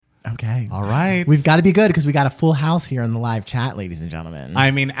Okay. All right. We've got to be good because we got a full house here in the live chat, ladies and gentlemen.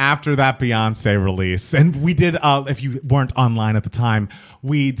 I mean, after that Beyonce release, and we did, if you weren't online at the time,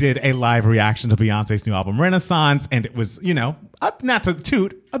 we did a live reaction to Beyonce's new album, Renaissance, and it was, not to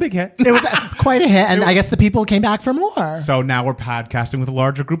toot, a big hit. It was quite a hit, and I guess the people came back for more. So now we're podcasting with a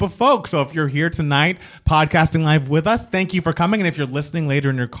larger group of folks. So if you're here tonight, podcasting live with us, thank you for coming. And if you're listening later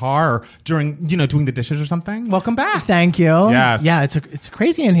in your car or during, doing the dishes or something, welcome back. Thank you. Yes. Yeah, it's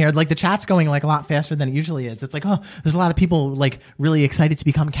crazy in here. Like the chat's going like a lot faster than it usually is. It's like, oh, there's a lot of people like really excited to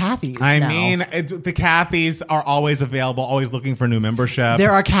become Cathys. The Cathys are always available, always looking for new membership.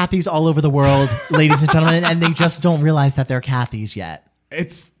 There are Cathys all over the world, ladies and gentlemen, and they just don't realize that they're Cathys yet.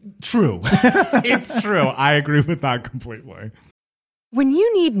 It's true. It's true. I agree with that completely. When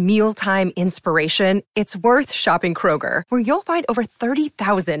you need mealtime inspiration, it's worth shopping Kroger, where you'll find over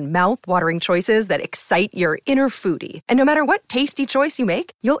 30,000 mouth-watering choices that excite your inner foodie. And no matter what tasty choice you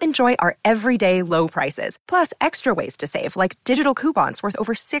make, you'll enjoy our everyday low prices, plus extra ways to save, like digital coupons worth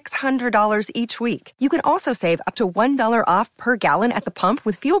over $600 each week. You can also save up to $1 off per gallon at the pump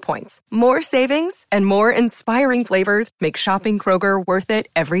with fuel points. More savings and more inspiring flavors make shopping Kroger worth it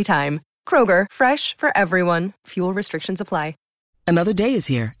every time. Kroger, fresh for everyone. Fuel restrictions apply. Another day is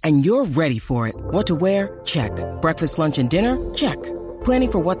here, and you're ready for it. What to wear? Check. Breakfast, lunch, and dinner? Check.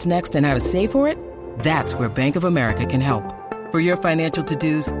 Planning for what's next and how to save for it? That's where Bank of America can help. For your financial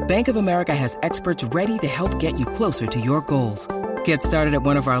to-dos, Bank of America has experts ready to help get you closer to your goals. Get started at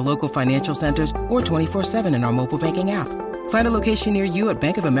one of our local financial centers or 24/7 in our mobile banking app. Find a location near you at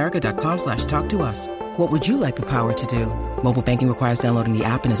bankofamerica.com/talktous. What would you like the power to do? Mobile banking requires downloading the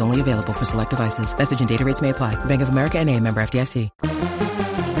app and is only available for select devices. Message and data rates may apply. Bank of America N.A., member FDIC.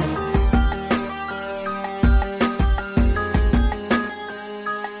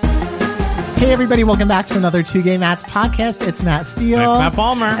 Hey everybody, welcome back to another Two Gay Mats podcast. It's Matt Steele. And it's Matt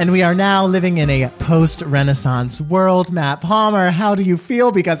Palmer. And we are now living in a post-Renaissance world. Matt Palmer, how do you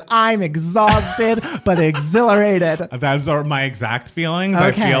feel? Because I'm exhausted but exhilarated. Those are my exact feelings.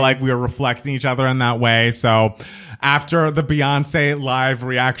 Okay. I feel like we are reflecting each other in that way. So after the Beyonce live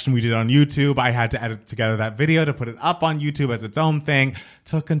reaction we did on YouTube, I had to edit together that video to put it up on YouTube as its own thing.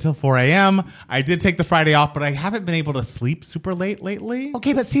 Took until 4 a.m. I did take the Friday off, but I haven't been able to sleep super late lately.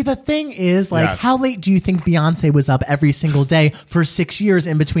 Okay, but see, the thing is, like, Yes. how late do you think Beyonce was up every single day for 6 years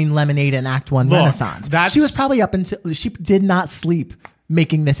in between Lemonade and Act One Renaissance? that's- She was probably up until she did not sleep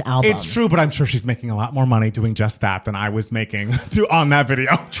making this album. It's true, but I'm sure she's making a lot more money doing just that than I was making on that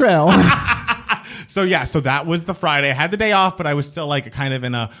video. True. So that was the Friday. I had the day off, but I was still like kind of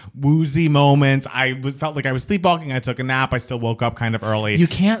in a woozy moment. Felt like I was sleepwalking. I took a nap. I still woke up kind of early. You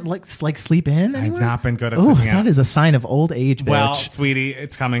can't like sleep in anymore? I've not been good at Ooh, sleeping that in. is a sign of old age, bitch. Well, sweetie,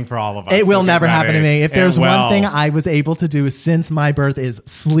 it's coming for all of us. It will So get never happen to ready. me. If It there's one will. thing I was able to do since my birth is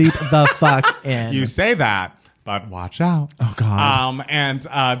sleep the fuck in. You say that, but watch out. Oh, God. And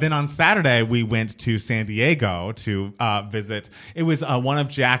then on Saturday, we went to San Diego to visit. It was one of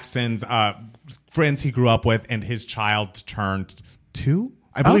Jackson's friends he grew up with, and his child turned 2.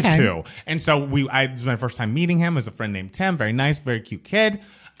 I believe Okay. 2. And so it was my first time meeting him. It was a friend named Tim. Very nice, very cute kid.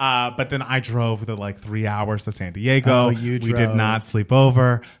 But then I drove the 3 hours to San Diego. Oh, you We did drove. not sleep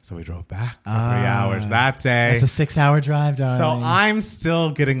over, so we drove back for 3 hours that day. It's a 6-hour drive, darling. So I'm still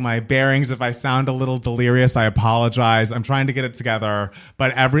getting my bearings. If I sound a little delirious, I apologize. I'm trying to get it together.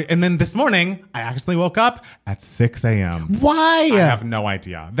 And then this morning, I actually woke up at 6 a.m. Why? I have no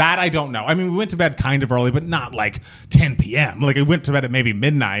idea. That I don't know. I mean, we went to bed kind of early, but not like 10 p.m. Like I went to bed at maybe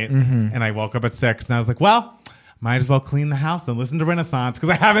midnight, and I woke up at 6, and I was like, well, might as well clean the house and listen to Renaissance because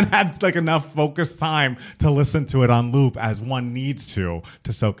I haven't had enough focused time to listen to it on loop as one needs to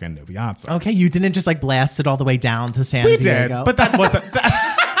soak in new Beyonce. Okay, you didn't just blast it all the way down to San We Diego. did, but that wasn't.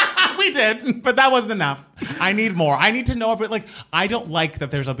 We did, but that wasn't enough. I need more. I need to know if it I don't like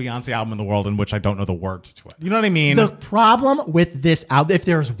that there's a Beyonce album in the world in which I don't know the words to it. You know what I mean? The problem with this album, if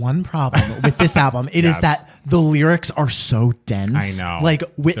there's one problem with this album, it is Yes. that the lyrics are so dense. I know.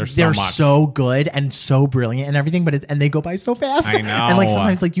 There's they're so much. so good and so brilliant and everything, but and they go by so fast. I know. And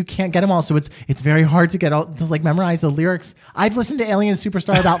sometimes you can't get them all, so it's very hard to get all to memorize the lyrics. I've listened to Alien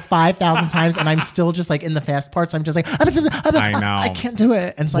Superstar about 5,000 times, and I'm still just in the fast parts. I'm just I know. I can't do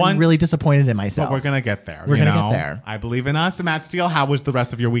it, and so I'm really disappointed in myself. But we're gonna get there. We're you gonna know? get there. I believe in us. Matt Steele, how was the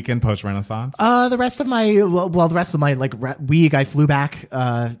rest of your weekend post Renaissance? The rest of my week, I flew back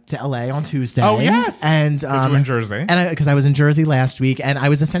to LA on Tuesday. Oh, yes. And 'Cause you were in Jersey. and because I was in Jersey last week, and I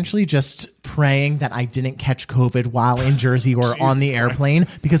was essentially just praying that I didn't catch COVID while in Jersey or on the Jesus airplane,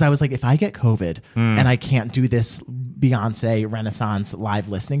 because I was like, if I get COVID and I can't do this Beyonce Renaissance live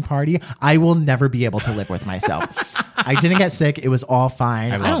listening party, I will never be able to live with myself. I didn't get sick. It was all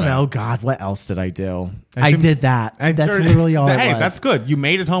fine. I love don't it. know. God, what else did I do? I I should- did that. That's literally all it was. Hey, that's good. You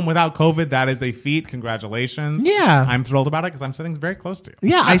made it home without COVID. That is a feat. Congratulations. Yeah. I'm thrilled about it because I'm sitting very close to you.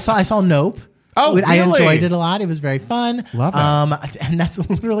 Yeah, I saw Nope. Oh, I really? enjoyed it a lot. It was very fun. Love it. And that's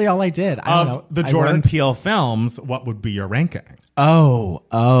literally all I did. I don't know. Of the I Jordan worked. Peele films, what would be your ranking?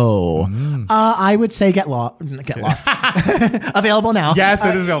 I would say Get Lost. Available now. Yes,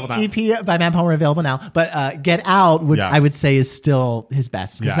 it is available now. EP by Matt Palmer available now. But Get Out Yes. I would say is still his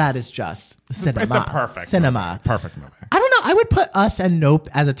best because Yes. that is just cinema. It's a perfect cinema. movie. Perfect movie. I don't know. I would put Us and Nope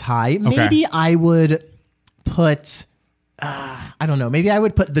as a tie. Maybe I would put. I don't know. Maybe I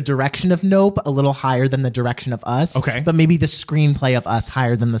would put the direction of Nope a little higher than the direction of Us. Okay. But maybe the screenplay of Us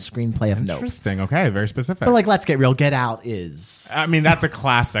higher than the screenplay of Nope. Interesting. Okay, very specific. But like, let's get real. Get Out is. I mean, that's a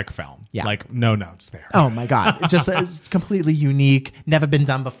classic film. Yeah. Like, no notes there. Oh my God. It's completely unique. Never been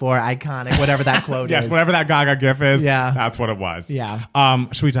done before. Iconic. Whatever that quote Yes, is. whatever that Gaga gif is, Yeah. that's what it was. Yeah.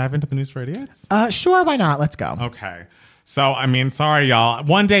 Should we dive into the news for idiots? Sure. Why not? Let's go. Okay. So, I mean, sorry, y'all.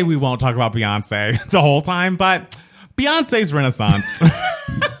 One day we won't talk about Beyonce the whole time, but Beyonce's Renaissance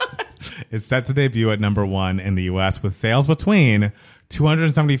is set to debut at #1 in the U.S. with sales between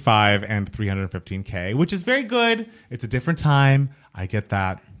 275 and 315K, which is very good. It's a different time. I get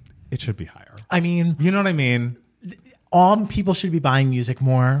that. It should be higher. I mean, You know what I mean? all people should be buying music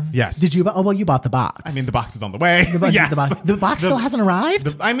more. Yes. Did you? Oh, well, you bought the box. I mean, the box is on the way. the, Yes. the box still hasn't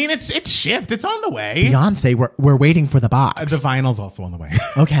arrived. I mean, it's shipped. It's on the way. Beyonce, we're waiting for the box. The vinyl's also on the way.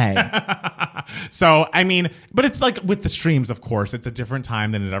 Okay. So, I mean, but it's like with the streams, of course, it's a different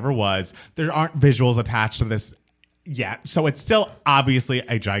time than it ever was. There aren't visuals attached to this yet. So it's still obviously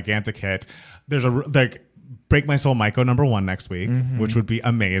a gigantic hit. There's like Break My Soul might go #1 next week, which would be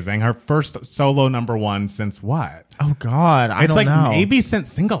amazing. Her first solo #1 since what? Oh God, I It's don't like know. maybe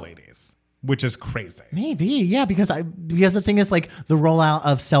since Single Ladies, which is crazy. Maybe, yeah, because the thing is, like, the rollout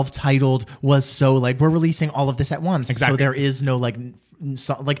of self-titled was so like we're releasing all of this at once, Exactly. so there is no like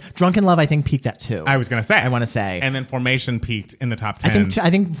Drunken Love. I think peaked at 2. I was gonna say. I want to say, And then Formation peaked in the top 10. I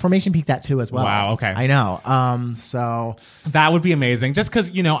think Formation peaked at 2 as well. Wow, okay. I know. So That would be amazing. Just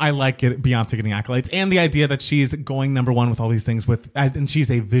because, I like Beyonce getting accolades and the idea that she's going #1 with all these things and she's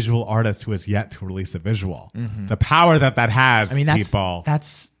a visual artist who has yet to release a visual. The power that has, I mean, people.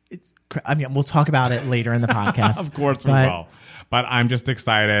 we'll talk about it later in the podcast. Of course we will. But I'm just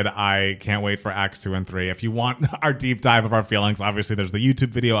excited. I can't wait for Acts 2 and 3. If you want our deep dive of our feelings, obviously there's the YouTube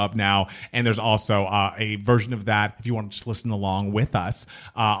video up now. And there's also a version of that if you want to just listen along with us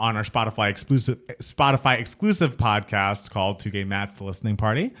on our Spotify exclusive podcast called Two Gay Mats, The Listening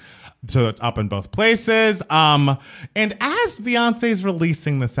Party. So it's up in both places. And as Beyonce's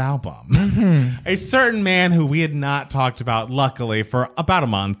releasing this album, a certain man who we had not talked about, luckily, for about a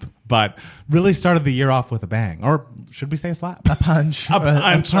month, but really started the year off with a bang. Or should we say a slap? a punch,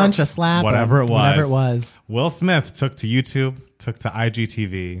 a slap, Whatever it was. Will Smith took to YouTube, took to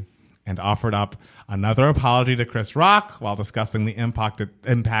IGTV, and offered up another apology to Chris Rock while discussing the impact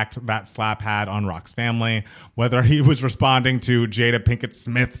that slap had on Rock's family, whether he was responding to Jada Pinkett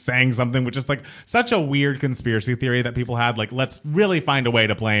Smith saying something, which is like such a weird conspiracy theory that people had. Like, let's really find a way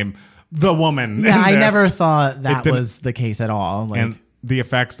to blame the woman. Yeah, in I this. never thought that didn't- was the case at all. Like, And the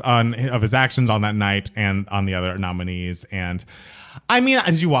effects of his actions on that night and on the other nominees. And I mean,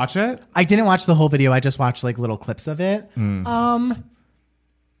 did you watch it? I didn't watch the whole video. I just watched like little clips of it.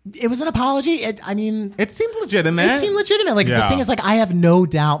 It was an apology. It seemed legitimate. It seemed legitimate. Like, the Yeah. thing is, like, I have no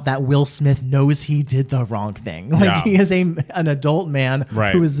doubt that Will Smith knows he did the wrong thing. Like, Yeah. he is an adult man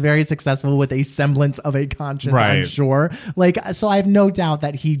Right. who is very successeful with a semblance of a conscience, I'm Right. sure. Like, so I have no doubt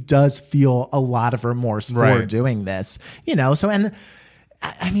that he does feel a lot of remorse for Right. doing this. So, and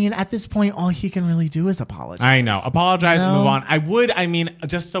I mean, at this point, all he can really do is apologize. I know. Apologize and No. move on.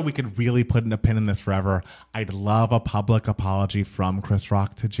 Just so we could really put a pin in this forever, I'd love a public apology from Chris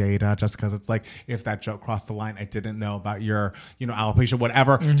Rock to Jada, just because it's like, if that joke crossed the line, I didn't know about your, alopecia,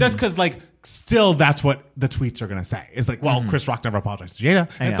 whatever. Just because, like, still that's what the tweets are going to say. It's like, well, Chris Rock never apologized to Jada.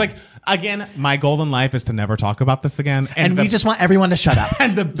 And it's know. like, again, my goal in life is to never talk about this again. And we just want everyone to shut up.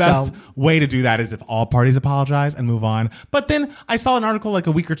 And the best So- way to do that is if all parties apologize and move on. But then I saw an article like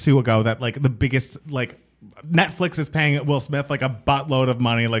a week or two ago that like the biggest Netflix is paying Will Smith like a buttload of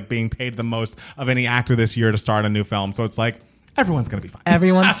money, like being paid the most of any actor this year to start a new film. So it's like everyone's gonna be fine.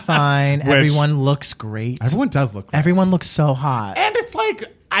 Everyone's fine. Which- Everyone looks great. Everyone does look great. Everyone looks so hot. And it's like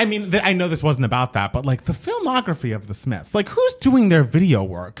I mean, I know this wasn't about that, but like the filmography of the Smiths, like who's doing their video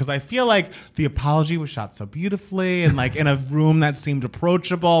work? Because I feel like the apology was shot so beautifully and like in a room that seemed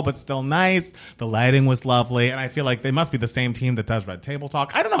approachable but still nice. The lighting was lovely, and I feel like they must be the same team that does Red Table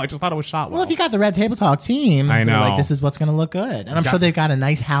Talk. I don't know. I just thought it was shot well. Well, if you got the Red Table Talk team, I know, like this is what's going to look good, and I'm sure they've got a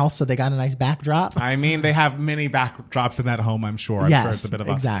nice house, so they got a nice backdrop. I mean, they have many backdrops in that home. I'm sure. I'm sure it's a bit of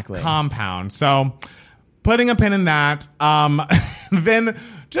a compound. So, putting a pin in that. Then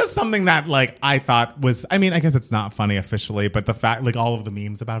just something that like I thought was, I mean, I guess it's not funny officially, but the fact like all of the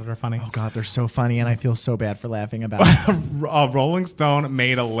memes about it are funny. Oh God, they're so funny, and I feel so bad for laughing about it. Rolling Stone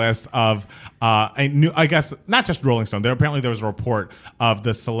made a list of I guess not just Rolling Stone. There was a report of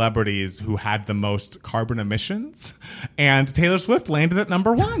the celebrities who had the most carbon emissions, and Taylor Swift landed at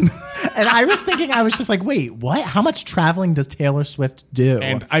number 1. And I was thinking, I was just like, wait, what? How much traveling does Taylor Swift do?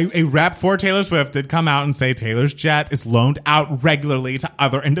 And a rep for Taylor Swift did come out and say Taylor's jet is loaned out regularly to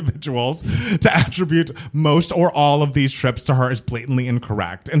other individuals. To attribute most or all of these trips to her is blatantly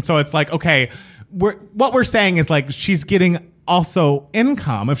incorrect. And so it's like, okay, what we're saying is like she's getting also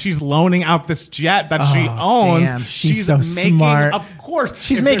income if she's loaning out this jet that she owns. Damn, she's so smart. Of course,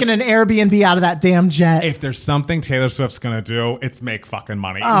 she's making an Airbnb out of that damn jet. If there's something Taylor Swift's gonna do, it's make fucking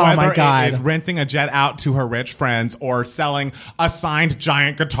money. Oh, whether my God. it is renting a jet out to her rich friends or selling a signed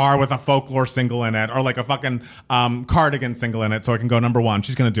giant guitar with a folklore single in it or like a fucking cardigan single in it so it can go number 1.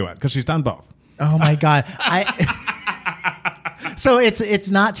 She's gonna do it because she's done both. Oh my God. So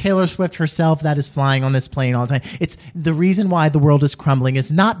it's not Taylor Swift herself that is flying on this plane all the time. It's the reason why the world is crumbling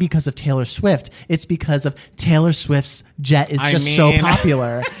is not because of Taylor Swift. It's because of Taylor Swift's jet is so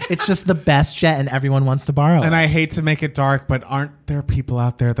popular. It's just the best jet and everyone wants to borrow it. And I hate to make it dark, but aren't there people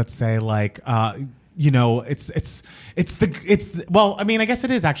out there that say like, you know, well, I mean, I guess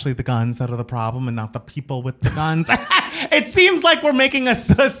it is actually the guns that are the problem and not the people with the guns. It seems like we're making the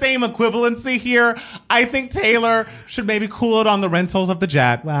same equivalency here. I think Taylor should maybe cool it on the rentals of the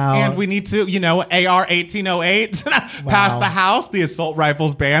jet. Wow. And we need to, you know, AR 1808 pass the House, the assault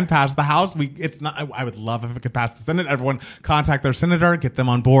rifles ban pass the House. I would love if it could pass the Senate. Everyone contact their senator, get them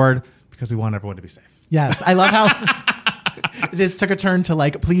on board because we want everyone to be safe. Yes. I love how this took a turn to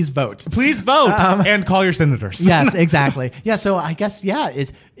like, please vote. Please vote and call your senators. Yes, exactly. Yeah. So I guess,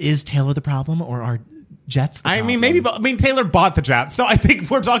 is Taylor the problem or are jets the problem? Taylor bought the jet. So I think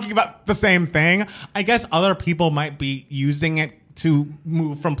we're talking about the same thing. I guess other people might be using it to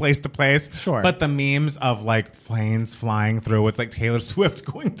move from place to place. Sure. But the memes of like planes flying through, it's like Taylor Swift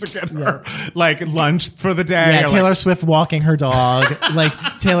going to get her like lunch for the day. Yeah, Taylor Swift walking her dog. Like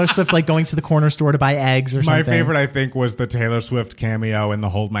Taylor Swift like going to the corner store to buy eggs or something. My favorite, I think, was the Taylor Swift cameo in the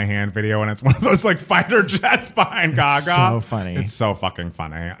Hold My Hand video, and it's one of those like fighter jets behind Gaga. So funny. It's so fucking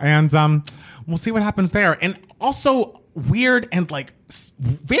funny. And we'll see what happens there. And also weird and like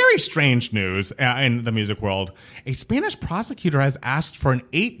very strange news in the music world. A Spanish prosecutor has asked for an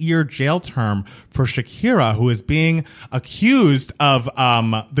 8-year jail term for Shakira, who is being accused of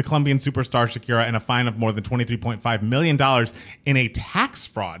the Colombian superstar Shakira and a fine of more than $23.5 million in a tax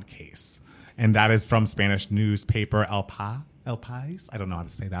fraud case. And that is from Spanish newspaper El País. I don't know how to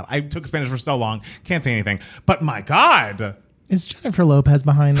say that. I took Spanish for so long. Can't say anything. But my God. Is Jennifer Lopez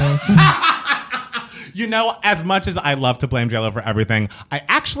behind this? You know, as much as I love to blame J.Lo for everything, I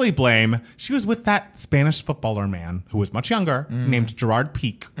actually blame she was with that Spanish footballer man who was much younger, named Gerard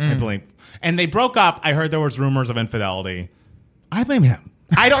Piqué, I believe. And they broke up. I heard there was rumors of infidelity. I blame him.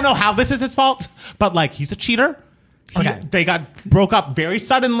 I don't know how this is his fault, but like he's a cheater. They broke up very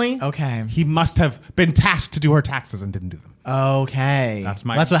suddenly. Okay. He must have been tasked to do her taxes and didn't do them. Okay. That's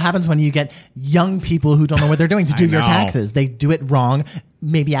what happens when you get young people who don't know what they're doing to do your taxes. They do it wrong,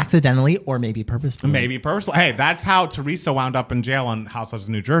 maybe accidentally or maybe purposefully. Maybe purposely. Hey, that's how Teresa wound up in jail in Housewives of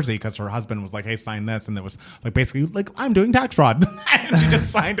New Jersey because her husband was like, hey, sign this. And it was like basically like, I'm doing tax fraud. And she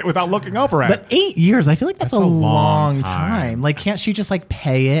just signed it without looking over it. But 8 years, I feel like that's a long time. Like, can't she just like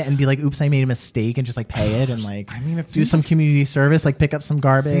pay it and be like, oops, I made a mistake and just like pay it and like do some community service, like pick up some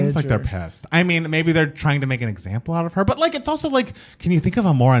garbage? Seems like they're pissed. I mean, maybe they're trying to make an example out of her. But like, it's also like, can you think of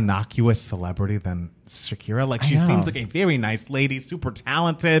a more innocuous celebrity than Shakira? Like, she seems like a very nice lady, super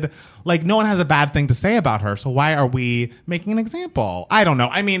talented. Like, no one has a bad thing to say about her. So why are we making an example? I don't know.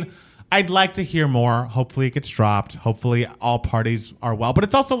 I mean, I'd like to hear more. Hopefully it gets dropped. Hopefully all parties are well. But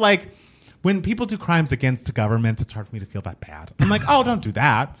it's also like, when people do crimes against the government, it's hard for me to feel that bad. I'm like, oh, don't do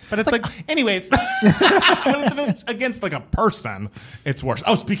that. But it's like anyways, when it's against like a person, it's worse.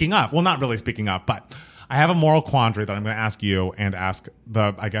 Oh, speaking of, well, not really speaking of, but I have a moral quandary that I'm going to ask you and ask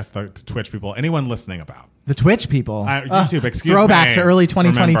the Twitch people, anyone listening about. The Twitch people. YouTube, excuse throwback me. to early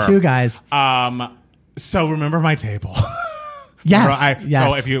 2022, remember. guys. So remember my table. Yes.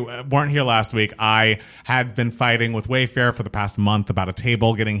 So if you weren't here last week, I had been fighting with Wayfair for the past month about a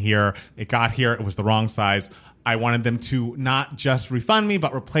table getting here. It got here. It was the wrong size. I wanted them to not just refund me,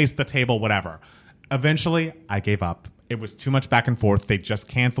 but replace the table, whatever. Eventually, I gave up. It was too much back and forth. They just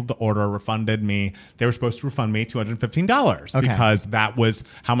canceled the order, refunded me. They were supposed to refund me $215 because that was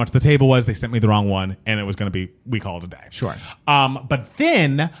how much the table was. They sent me the wrong one, and it was going to be, we call it a day. Sure. But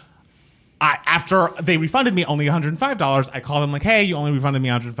then, after they refunded me only $105, I called them like, hey, you only refunded me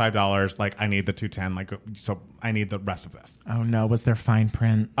 $105. Like, I need the $210. So I need the rest of this. Oh, no. Was there fine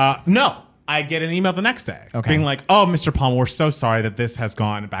print? No. I get an email the next day being like, oh, Mr. Palmer, we're so sorry that this has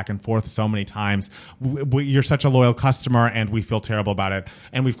gone back and forth so many times. You're such a loyal customer and we feel terrible about it.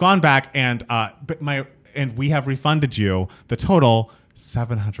 And we've gone back and we have refunded you the total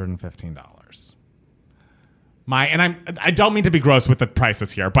 $715. I don't mean to be gross with the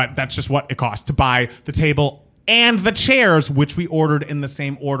prices here, but that's just what it costs to buy the table and the chairs, which we ordered in the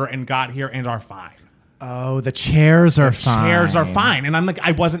same order and got here and are fine. Oh, the chairs are fine. Chairs are fine. And I'm like,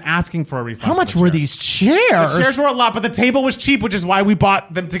 I wasn't asking for a refund. How much were these chairs? The chairs were a lot, but the table was cheap, which is why we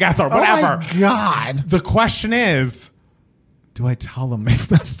bought them together. Whatever. Oh, my God. The question is, do I tell them they've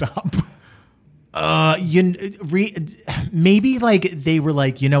messed up? Maybe like they were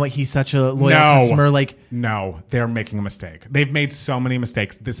like, you know what, he's such a loyal customer. Like, no, they're making a mistake. They've made so many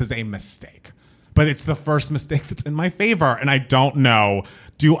mistakes. This is a mistake. But it's the first mistake that's in my favor. And I don't know.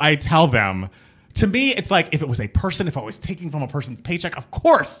 Do I tell them? To me, it's like if it was a person, if I was taking from a person's paycheck, of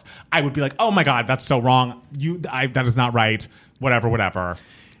course I would be like, oh my God, that's so wrong. That is not right. Whatever.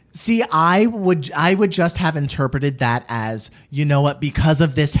 See, I would just have interpreted that as, you know what, because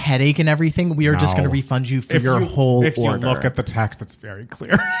of this headache and everything, we are just going to refund you for your whole order. If you look at the text, it's very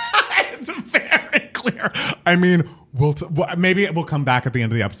clear. It's very clear. I mean, maybe we'll come back at the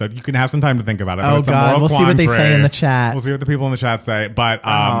end of the episode. You can have some time to think about it. Oh, God. We'll see what they say in the chat. We'll see what the people in the chat say. But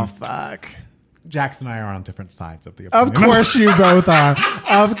oh, fuck. Jax and I are on different sides of the opinion. Of course you both are.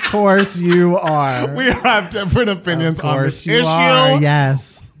 Of course you are. We have different opinions on this issue.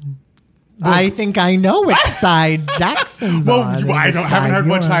 Yes. Well, I think I know which side Jackson's on. I haven't heard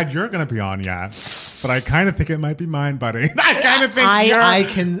which side you're going to be on yet. But I kind of think it might be mine, buddy. I kind of think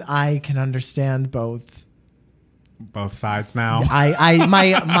I can understand both sides now.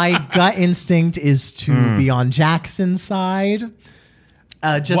 My gut instinct is to be on Jackson's side.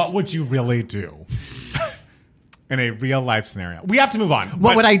 What would you really do in a real life scenario? We have to move on.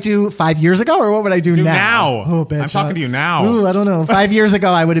 What would I do 5 years ago, or what would I do now? Oh, bitch, I'm talking to you now. Ooh, I don't know. 5 years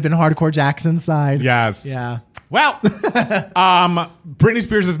ago, I would have been hardcore Jackson's side. Yes. Yeah. Well, Britney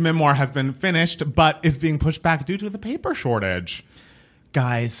Spears' memoir has been finished, but is being pushed back due to the paper shortage.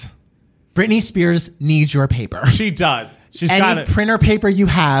 Guys, Britney Spears needs your paper. She does. She's got it. Any printer paper you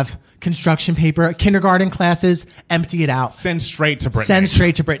have, construction paper, kindergarten classes, empty it out. Send straight to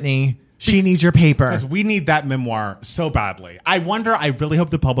Britney. She needs your paper. Because we need that memoir so badly. I really hope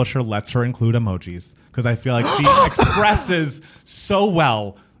the publisher lets her include emojis. Because I feel like she expresses so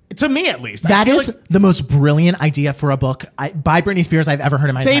well, to me at least. That is the most brilliant idea for a book by Britney Spears I've ever heard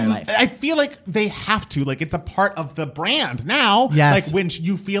in my entire life. I feel like they have to. Like, it's a part of the brand now. Yes. Like, when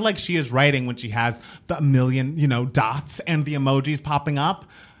you feel like she is writing, when she has the million, dots and the emojis popping up.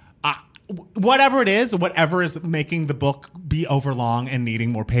 Whatever it is, whatever is making the book be overlong and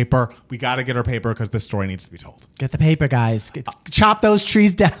needing more paper, we got to get her paper because this story needs to be told. Get the paper, guys. Chop those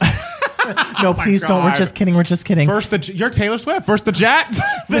trees down. No, please don't. We're just kidding. First you're Taylor Swift. First the jets,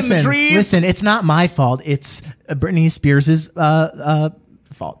 then the trees. Listen, it's not my fault. It's Britney Spears' fault.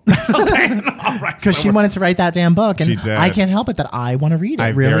 Okay, all right. Because she wanted to write that damn book, and she did. I can't help it that I want to read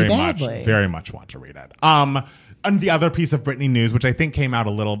it really badly. Very much want to read it. And the other piece of Britney news, which I think came out a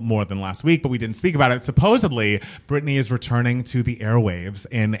little more than last week, but we didn't speak about it. Supposedly, Britney is returning to the airwaves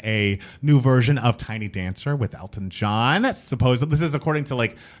in a new version of Tiny Dancer with Elton John. Supposedly, this is according to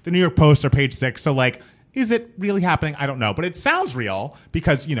the New York Post or Page 6. So is it really happening? I don't know, but it sounds real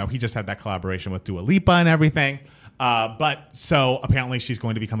because he just had that collaboration with Dua Lipa and everything. But so apparently she's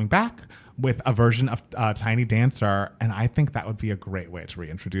going to be coming back with a version of Tiny Dancer, and I think that would be a great way to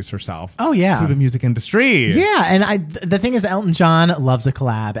reintroduce herself to the music industry. Yeah, and the thing is, Elton John loves a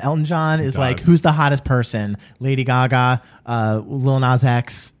collab. Elton John is like, who's the hottest person? Lady Gaga, Lil Nas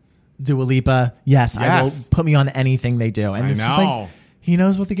X, Dua Lipa. Yes, I will put me on anything they do. And it's just like, he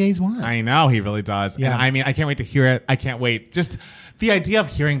knows what the gays want. I know, he really does. Yeah. And I mean, I can't wait to hear it. I can't wait. Just the idea of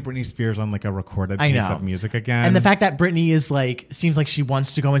hearing Britney Spears on a recorded piece of music again. And the fact that Britney is seems like she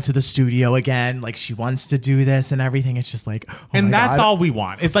wants to go into the studio again. Like she wants to do this and everything. It's just like, and that's all we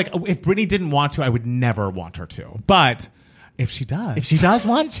want. It's like, if Britney didn't want to, I would never want her to. But if she does. If she does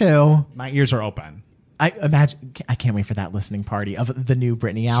want to. My ears are open. I can't wait for that listening party of the new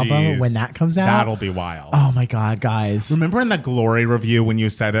Britney album Jeez, when that comes out. That'll be wild. Oh my God, guys. Remember in the Glory review when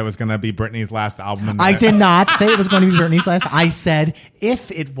you said it was going to be Britney's last album? I did not say it was going to be Britney's last. I said if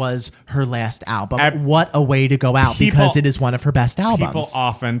it was her last album, what a way to go out, because it is one of her best albums. People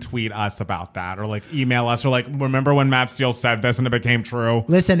often tweet us about that or like email us or like, remember when Matt Steele said this and it became true?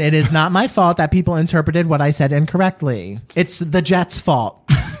 Listen, it is not my fault that people interpreted what I said incorrectly. It's the Jets' fault.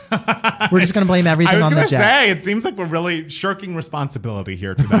 We're just going to blame everything on the Jets. It seems like we're really shirking responsibility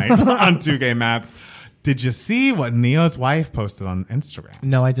here tonight on Two Gay Mats. Did you see what Neo's wife posted on Instagram?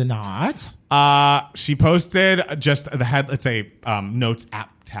 No, I did not. She posted just the head, let's say, notes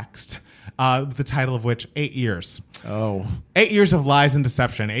app text, the title of which, 8 years. Oh. 8 years of lies and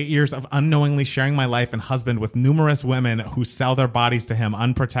deception. 8 years of unknowingly sharing my life and husband with numerous women who sell their bodies to him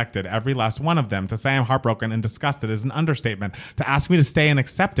unprotected. Every last one of them. To say I'm heartbroken and disgusted is an understatement. To ask me to stay and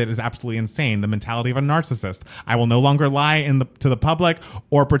accept it is absolutely insane. The mentality of a narcissist. I will no longer lie to the public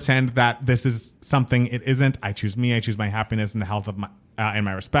or pretend that this is something it isn't. I choose me. I choose my happiness and the health of my and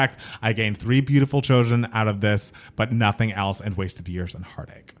my respect. I gained 3 beautiful children out of this, but nothing else, and wasted years and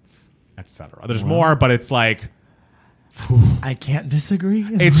heartache, etc. There's more, but it's like, I can't disagree.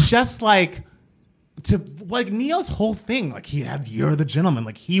 It's just like Neo's whole thing. Like he had You're the Gentleman.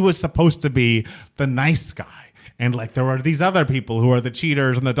 Like he was supposed to be the nice guy, and like there were these other people who are the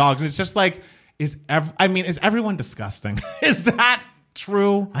cheaters and the dogs. And it's just like, is everyone disgusting? Is that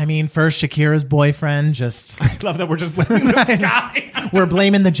true? I mean, first Shakira's boyfriend. I love that we're just blaming this guy. We're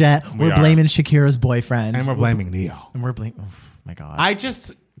blaming the Jet. We're blaming Shakira's boyfriend, and we're blaming Neo. And we're blaming. Oh my God!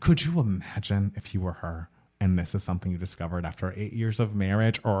 Could you imagine if you were her? And this is something you discovered after 8 years of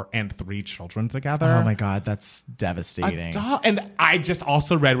marriage and 3 children together. Oh my God, that's devastating. And I just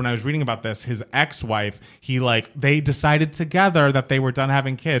also read when I was reading about this, his ex-wife, they decided together that they were done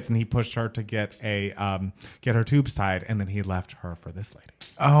having kids, and he pushed her to get her tubes tied, and then he left her for this lady.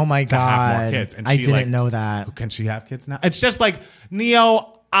 Oh my God, have more kids. And I didn't know that. Can she have kids now? It's just like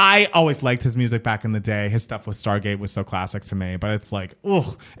Neo. I always liked his music back in the day. His stuff with Stargate was so classic to me, but it's like,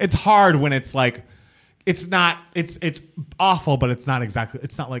 it's hard when it's like. It's awful, but it's not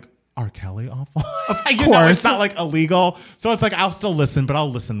like R. Kelly awful. Of course. It's not like illegal. So it's like, I'll still listen, but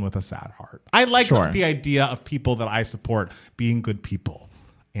I'll listen with a sad heart. I like the idea of people that I support being good people.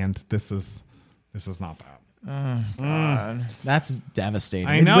 And this is not that. Oh, God. That's devastating.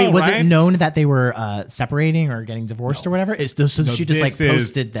 I know, Wait, was right? it known that they were separating or getting divorced or whatever? She just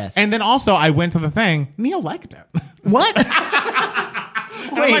posted this. And then also I went to the thing. Neo liked it. What?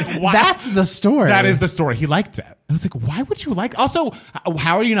 Wait, that's the story. That is the story. He liked it. I was like, why would you like? Also,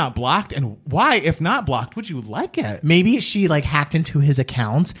 how are you not blocked? And why, if not blocked, would you like it? Maybe she hacked into his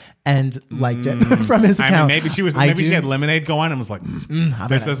account and liked it from his account. Maybe she had Lemonade going and was like,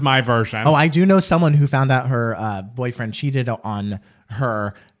 this is my version. Oh, I do know someone who found out her boyfriend cheated on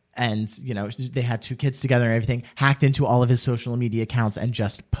her. And, they had 2 kids together and everything, hacked into all of his social media accounts and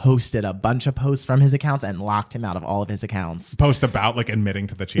just posted a bunch of posts from his accounts and locked him out of all of his accounts. Post about admitting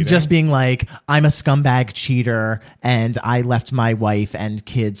to the cheating. Just being like, I'm a scumbag cheater and I left my wife and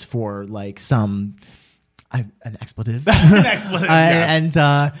kids for an expletive. An expletive,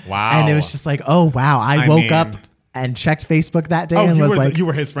 yes. Wow. And it was just like, oh, wow. I woke up and checked Facebook that day and was like, you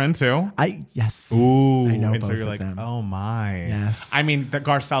were his friend too? Yes. Ooh. I know and both so you're of like, them. oh my. Yes. I mean, the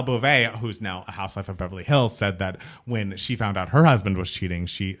Garcelle Beauvais, who's now a housewife of Beverly Hills, said that when she found out her husband was cheating,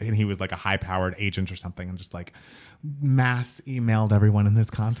 and he was like a high-powered agent or something, and just like mass emailed everyone in his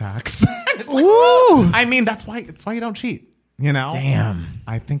contacts. Ooh. I mean, that's why you don't cheat. Damn.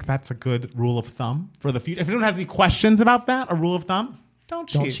 I think that's a good rule of thumb for the future. If anyone has any questions about that, a rule of thumb. Don't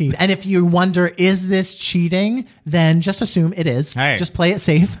cheat. And if you wonder, is this cheating? Then just assume it is. Hey. Just play it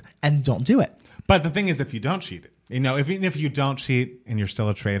safe and don't do it. But the thing is, if you don't cheat, even if you don't cheat and you're still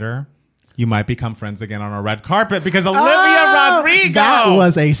a traitor, you might become friends again on a red carpet because Olivia Rodrigo. That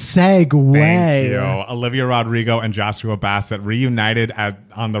was a segue. Thank you. Olivia Rodrigo and Joshua Bassett reunited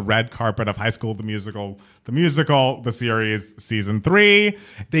on the red carpet of High School the Musical, the series, season 3.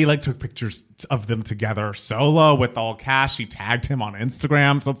 They took pictures of them together solo with all cast. She tagged him on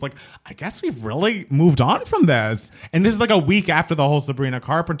Instagram. So it's like, I guess we've really moved on from this. And this is a week after the whole Sabrina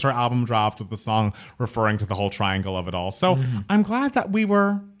Carpenter album dropped with the song referring to the whole triangle of it all. So I'm glad that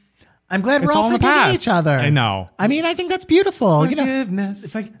I'm glad we're all forgiving each other. I know. I mean, I think that's beautiful.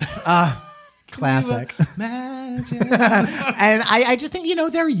 Forgiveness. Classic. And I just think,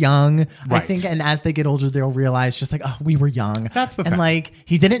 they're young. Right. I think, and as they get older, they'll realize just we were young. That's the thing. And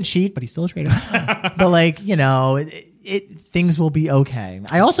he didn't cheat, but he's still a traitor. But things will be okay.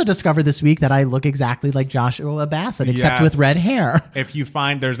 I also discovered this week that I look exactly like Joshua Bassett, except with red hair. If you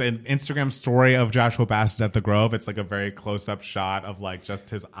find there's an Instagram story of Joshua Bassett at the Grove, it's like a very close-up shot of like just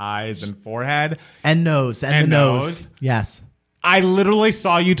his eyes and forehead. And nose. And the nose. Yes. I literally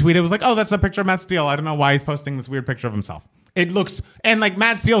saw you tweet. It was like, oh, that's a picture of Matt Steele. I don't know why he's posting this weird picture of himself. It looks, and like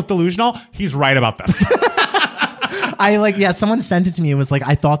Matt Steele's delusional. He's right about this. Someone sent it to me and was like,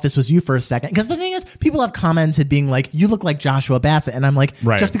 I thought this was you for a second. Because the thing is, people have commented being like, you look like Joshua Bassett. And I'm like,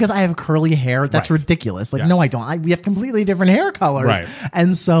 just because I have curly hair, that's ridiculous. Like, no, I don't. We have completely different hair colors. Right.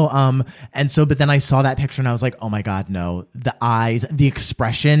 But then I saw that picture and I was like, oh my God, no. The eyes, the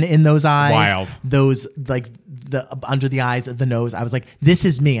expression in those eyes. Wild. Those, like, the under the eyes, the nose. I was like, this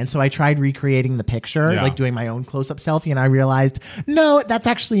is me. And so I tried recreating the picture, like doing my own close-up selfie. And I realized, no, that's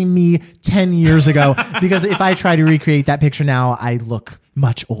actually me 10 years ago. Because if I try to recreate that picture now, I look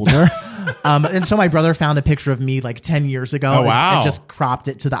much older. And so my brother found a picture of me like 10 years ago. Oh, wow. And just cropped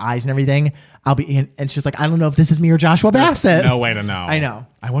it to the eyes and everything. And she's like, I don't know if this is me or Joshua Bassett. No way to know. I know.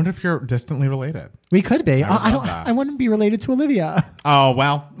 I wonder if you're distantly related. We could be. I wouldn't be related to Olivia. Oh,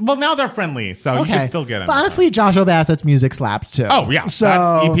 well, now they're friendly, so you can still get it. But honestly, Joshua Bassett's music slaps too. Oh, yeah. So,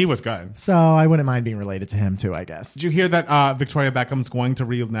 that EP was good. So I wouldn't mind being related to him too, I guess. Did you hear that Victoria Beckham's going to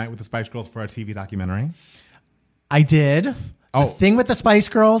reunite with the Spice Girls for a TV documentary? I did. Oh. The thing with the Spice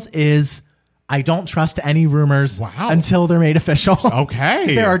Girls is I don't trust any rumors until they're made official.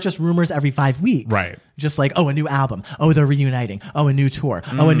 Okay. There are just rumors every 5 weeks. Right. Just like, oh, a new album. Oh, they're reuniting. Oh, a new tour.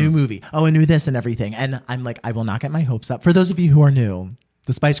 Oh, a new movie. Oh, a new this and everything. And I'm like, I will not get my hopes up. For those of you who are new,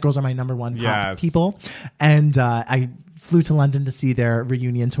 the Spice Girls are my number one pop people. And I flew to London to see their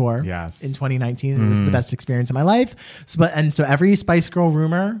reunion tour in 2019. It was the best experience of my life. So every Spice Girl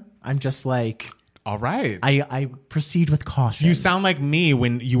rumor, I'm just like... All right. I proceed with caution. You sound like me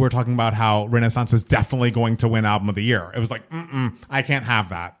when you were talking about how Renaissance is definitely going to win Album of the Year. It was like, I can't have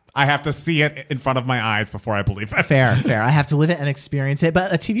that. I have to see it in front of my eyes before I believe it. Fair. I have to live it and experience it.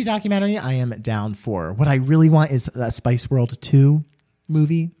 But a TV documentary, I am down for. What I really want is a Spice World 2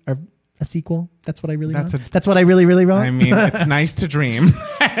 movie or a sequel. That's what I really want. That's what I really, really want. I mean, it's nice to dream.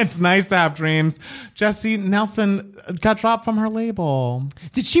 It's nice to have dreams. Jessie Nelson got dropped from her label.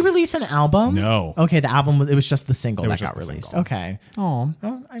 Did she release an album? No. Okay, the album it was just the single that got released. Single. Okay. Oh,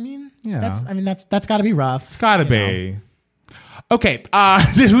 I mean, that's got to be rough. It's got to be. Know. Okay.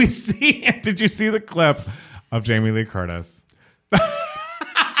 Did you see the clip of Jamie Lee Curtis?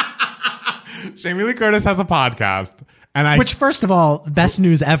 Jamie Lee Curtis has a podcast. Which, first of all, best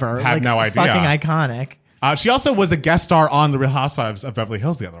news ever. Had no idea. Fucking iconic. She also was a guest star on The Real Housewives of Beverly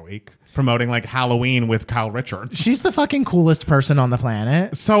Hills the other week, promoting like Halloween with Kyle Richards. She's the fucking coolest person on the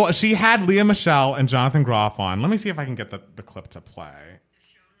planet. So she had Leah Michele and Jonathan Groff on. Let me see if I can get the clip to play.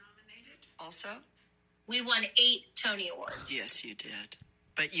 Show nominated also? We won 8 Tony Awards. Yes, you did.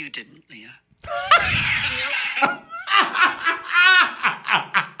 But you didn't, Leah.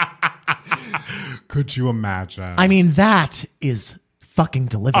 Could you imagine? I mean, that is fucking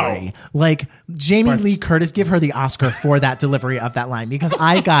delivery. Like, Jamie Lee Curtis, give her the Oscar for that delivery of that line, because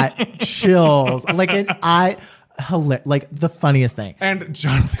I got chills. Like, like the funniest thing. And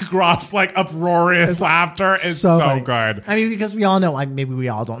Jonathan Groff's like uproarious laughter is so good. I mean, because we all know, maybe we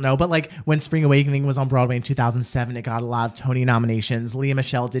all don't know, but like when Spring Awakening was on Broadway in 2007, it got a lot of Tony nominations. Leah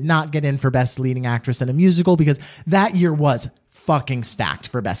Michele did not get in for Best Leading Actress in a Musical because that year was fucking stacked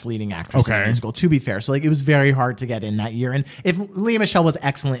for Best Leading Actress in a Musical, to be fair. So like it was very hard to get in that year. And if Leah Michele was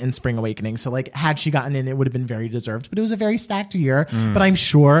excellent in Spring Awakening, so like had she gotten in, it would have been very deserved. But it was a very stacked year. But I'm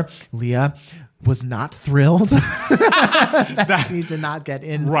sure Leah was not thrilled that she did not get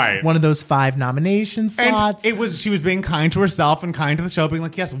in one of those 5 nomination slots. And she was being kind to herself and kind to the show, being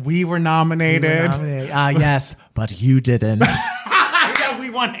like, yes, we were nominated. Yes, but you didn't. Yeah,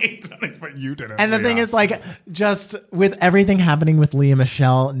 we won 8 Tonys, but you didn't. And the thing is, like, just with everything happening with Leah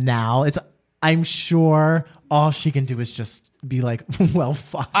Michele now, I'm sure all she can do is just be like, well,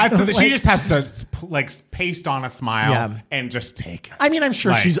 fuck. She just has to like paste on a smile and just take it. I mean, I'm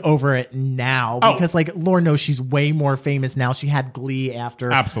sure she's over it now because like Lord knows she's way more famous now. She had Glee after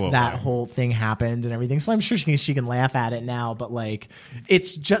that whole thing happened and everything. So I'm sure she can laugh at it now, but like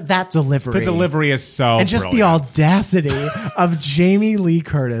it's just that delivery. The delivery is so and just the audacity of Jamie Lee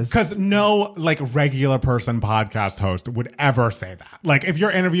Curtis. Because no like regular person podcast host would ever say that. Like if you're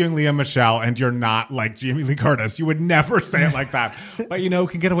interviewing Leah Michele and you're not like Jamie Lee Curtis, you would never say it like that. But you know, who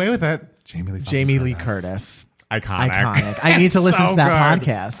can get away with it? Jamie Lee Curtis. Iconic. I need to listen to that good.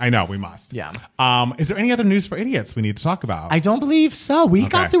 podcast. I know, we must. Yeah. Is there any other news for idiots we need to talk about? I don't believe so. We Okay.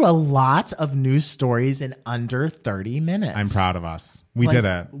 got through a lot of news stories in under 30 minutes. I'm proud of us. We did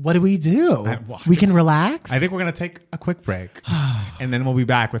it. What do we do? Well, we can relax? I think we're going to take a quick break. And then we'll be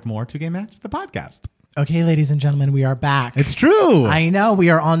back with more 2 Gay Mats, the podcast. Okay, ladies and gentlemen, we are back. It's true. I know. We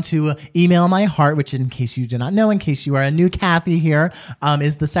are on to Email My Heart, which, in case you do not know, in case you are a new Kathy here,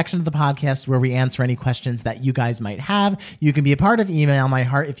 is the section of the podcast where we answer any questions that you guys might have. You can be a part of Email My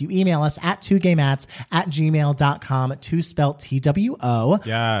Heart if you email us at 2gaymats@gmail.com, 2 spelled TWO.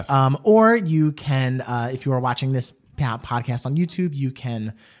 Yes. Or you can, if you are watching this podcast on YouTube, you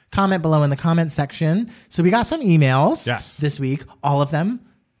can comment below in the comment section. So we got some emails this week, all of them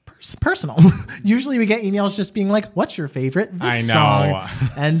personal. Usually we get emails just being like, what's your favorite I know.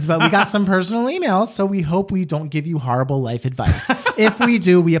 song? But we got some personal emails, so we hope we don't give you horrible life advice. If we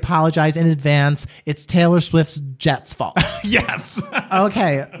do, we apologize in advance. It's Taylor Swift's Jet's fault. Yes.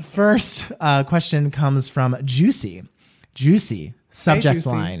 Okay, first question comes from Juicy. Subject Juicy.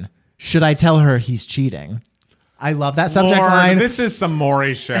 line. Should I tell her he's cheating? I love that subject Lord, line. this is some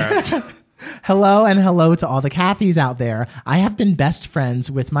Maury shit. Hello and hello to all the Kathys out there. I have been best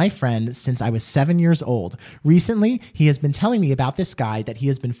friends with my friend since I was 7 years old. Recently, he has been telling me about this guy that he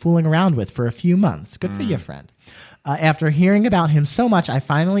has been fooling around with for a few months. Good for you, friend. After hearing about him so much, I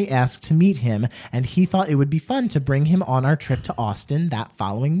finally asked to meet him, and he thought it would be fun to bring him on our trip to Austin that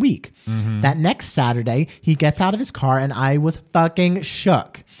following week. That next Saturday, he gets out of his car, and I was fucking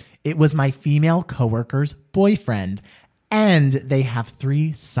shook. It was my female coworker's boyfriend. And they have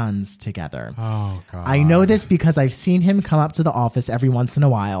 3 sons together. Oh, God. I know this because I've seen him come up to the office every once in a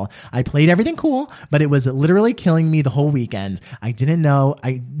while. I played everything cool, but it was literally killing me the whole weekend. I didn't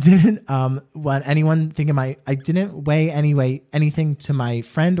want anyone think of I didn't anything to my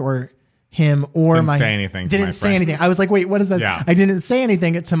friend or him or Didn't my say anything to didn't my say friend. anything. I was like, wait, what is this? Yeah. I didn't say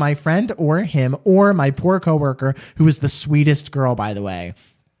anything to my friend or him or my poor coworker, who is the sweetest girl, by the way.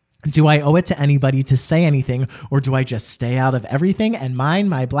 Do I owe it to anybody to say anything, or do I just stay out of everything and mind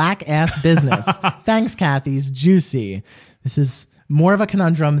my black ass business? Thanks, Kathy's Juicy. This is more of a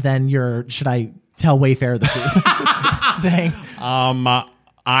conundrum than your should I tell Wayfair the truth thing.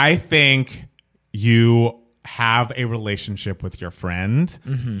 I think you have a relationship with your friend.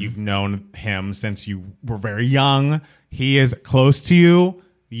 You've known him since you were very young. He is close to you.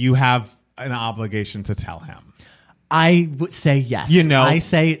 You have an obligation to tell him. I would say yes. You know, I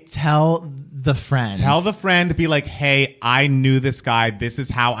say tell the friend. Tell the friend, be like, hey, I knew this guy. This is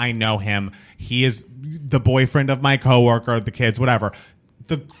how I know him. He is the boyfriend of my coworker, the kids, whatever.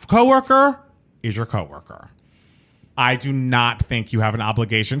 The coworker is your coworker. I do not think you have an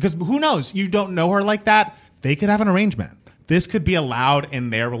obligation, because who knows? You don't know her like that. They could have an arrangement. This could be allowed in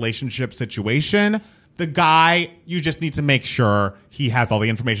their relationship situation. The guy, you just need to make sure he has all the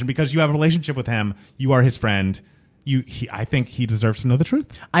information because you have a relationship with him. You are his friend. I think he deserves to know the truth.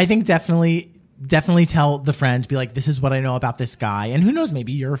 I think definitely tell the friend, be like, this is what I know about this guy. And who knows,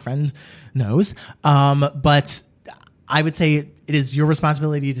 maybe your friend knows. But I would say it is your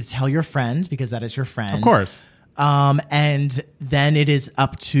responsibility to tell your friend, because that is your friend. Of course. And then it is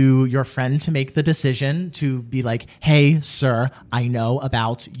up to your friend to make the decision to be like, hey, sir, I know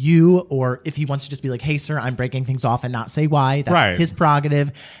about you. Or if he wants to just be like, hey, sir, I'm breaking things off and not say why. That's his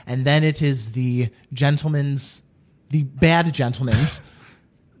prerogative. And then it is the bad gentleman's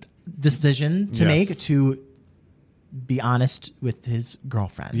decision to make to be honest with his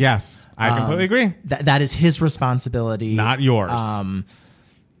girlfriend. Yes, I completely agree. That is his responsibility, not yours.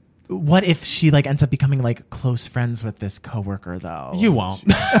 What if she ends up becoming close friends with this coworker though? You won't.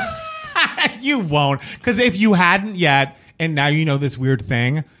 You won't, because if you hadn't yet, and now you know this weird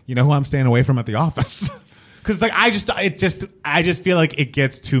thing, you know who I'm staying away from at the office. Because I just feel like it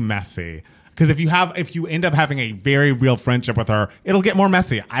gets too messy. Because if you end up having a very real friendship with her, it'll get more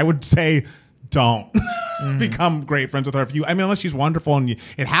messy. I would say don't become great friends with her. Unless she's wonderful and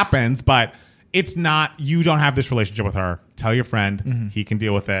it happens, but it's not. You don't have this relationship with her. Tell your friend. He can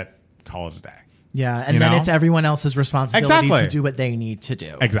deal with it. Call it a day. Yeah, and then it's everyone else's responsibility Exactly. to do what they need to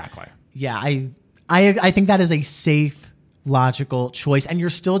do. Exactly. Yeah, I think that is a safe, logical choice, and you're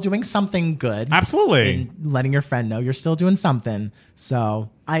still doing something good. Absolutely. In letting your friend know you're still doing something.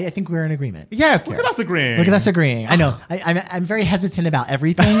 So I think we're in agreement. Yes, look at us agreeing. Look at us agreeing. I know. I'm very hesitant about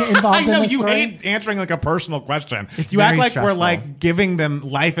everything involved I know in this you story. hate answering a personal question. It's you act very like stressful. we're giving them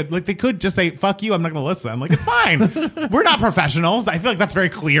life. They could just say, fuck you, I'm not going to listen. It's fine. We're not professionals. I feel like that's very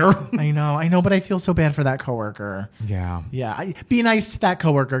clear. I know, but I feel so bad for that coworker. Yeah. Yeah. Be nice to that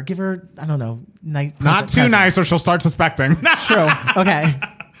coworker. Give her, I don't know, nice. Not too nice or she'll start suspecting. True. Okay.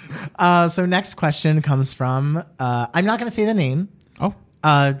 So next question comes from, I'm not going to say the name. Oh.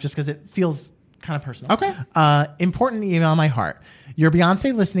 Just because it feels kind of personal. Okay. Important email, my heart. Your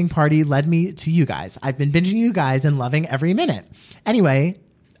Beyonce listening party led me to you guys. I've been binging you guys and loving every minute. Anyway,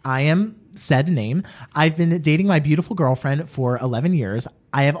 I am said name. I've been dating my beautiful girlfriend for 11 years.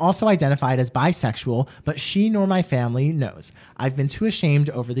 I have also identified as bisexual, but she nor my family knows. I've been too ashamed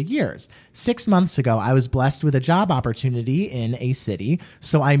over the years. 6 months ago, I was blessed with a job opportunity in a city,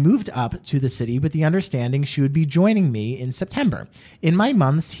 so I moved up to the city with the understanding she would be joining me in September. In my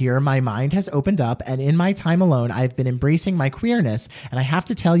months here, my mind has opened up, and in my time alone, I've been embracing my queerness, and I have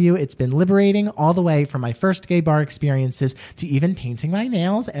to tell you, it's been liberating all the way from my first gay bar experiences to even painting my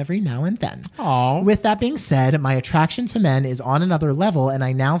nails every now and then. Aww. With that being said, my attraction to men is on another level, and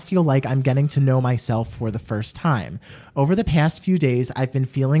I now feel like I'm getting to know myself for the first time. Over the past few days, I've been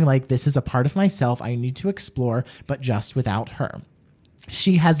feeling like this is a part of myself I need to explore, but just without her.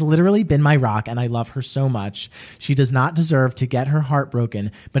 She has literally been my rock, and I love her so much. She does not deserve to get her heart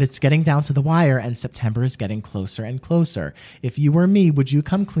broken, but it's getting down to the wire, and September is getting closer and closer. If you were me, would you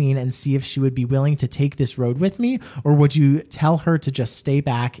come clean and see if she would be willing to take this road with me, or would you tell her to just stay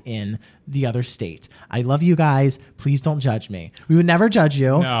back in the other state? I love you guys. Please don't judge me. We would never judge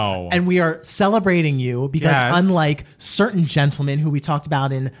you. No. And we are celebrating you because unlike certain gentlemen who we talked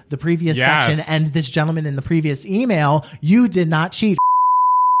about in the previous section and this gentleman in the previous email, you did not cheat.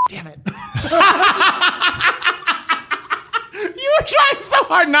 Damn it. You were trying so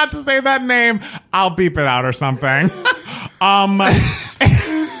hard not to say that name. I'll beep it out or something.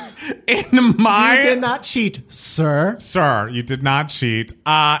 You did not cheat, sir. Sir, you did not cheat.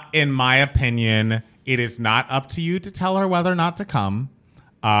 In my opinion, it is not up to you to tell her whether or not to come.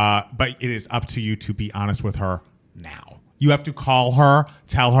 But it is up to you to be honest with her now. You have to call her,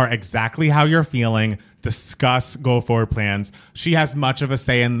 tell her exactly how you're feeling, discuss go forward plans. She has much of a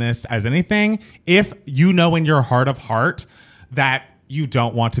say in this as anything. If you know in your heart of heart that you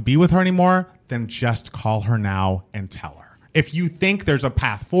don't want to be with her anymore, then just call her now and tell her. If you think there's a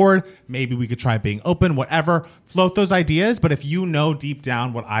path forward, maybe we could try being open, whatever, float those ideas. But if you know deep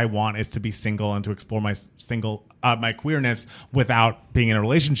down what I want is to be single and to explore my my queerness without being in a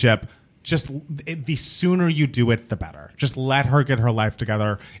relationship, the sooner you do it, the better. Just let her get her life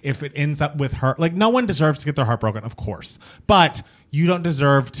together. If it ends up with her, like, no one deserves to get their heart broken, of course, but you don't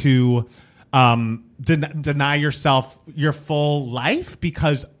deserve to deny yourself your full life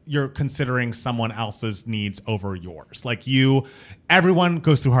because you're considering someone else's needs over yours. Like, everyone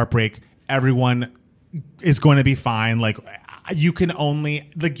goes through heartbreak. Everyone is going to be fine. Like, you can only,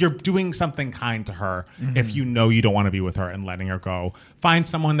 like, you're doing something kind to her if you know you don't want to be with her and letting her go. Find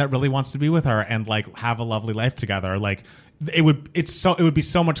someone that really wants to be with her and, like, have a lovely life together. Like, it would be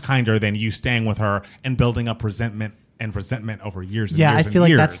so much kinder than you staying with her and building up resentment over years and years. Yeah, I feel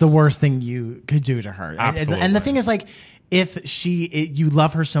like that's the worst thing you could do to her. Absolutely. And the thing is, like, if you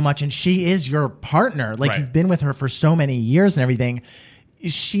love her so much and she is your partner, like, you've been with her for so many years and everything,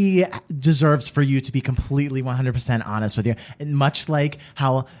 she deserves for you to be completely 100% honest with you. And much like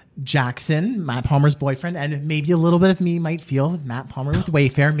how Jackson, Matt Palmer's boyfriend, and maybe a little bit of me might feel with Matt Palmer with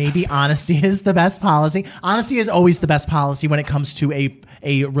Wayfair, maybe honesty is the best policy. Honesty is always the best policy when it comes to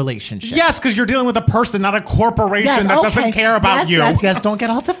a relationship. Yes, because you're dealing with a person, not a corporation that doesn't care about you. Yes, don't get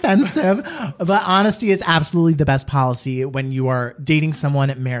all defensive. But honesty is absolutely the best policy when you are dating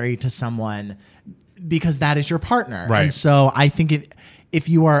someone, married to someone, because that is your partner. Right. And so I think if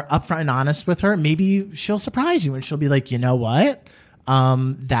you are upfront and honest with her, maybe she'll surprise you and she'll be like, you know what?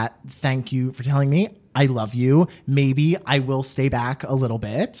 Thank you for telling me. I love you. Maybe I will stay back a little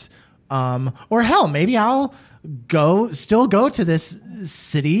bit. Or hell, maybe I'll still go to this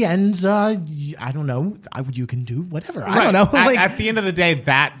city and, I don't know, you can do whatever. I don't know. At the end of the day,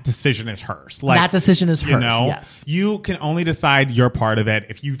 that decision is hers. Like, that decision is hers, yes. You can only decide your part of it.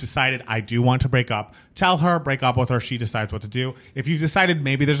 If you've decided, I do want to break up, tell her, break up with her. She decides what to do. If you've decided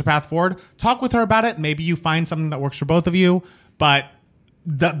maybe there's a path forward, talk with her about it. Maybe you find something that works for both of you. But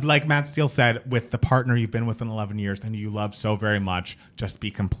like Matt Steele said, with the partner you've been with in 11 years and you love so very much, just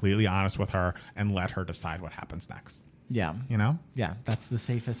be completely honest with her and let her decide what happens next. Yeah. You know? Yeah, that's the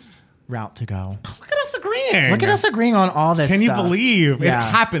safest route to go. Look at us agreeing. Look at us agreeing on all this Can you stuff. believe? Yeah.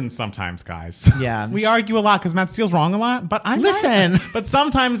 It happens sometimes, guys. Yeah. We argue a lot because Matt Steele's wrong a lot, but I'm Listen. right. But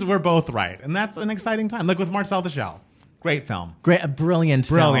sometimes we're both right, and that's an exciting time. Like with Marcel the Shell. Great film. A brilliant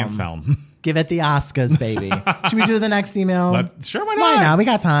film. Give it the Oscars, baby. Should we do the next email? Sure, why not? Why not? We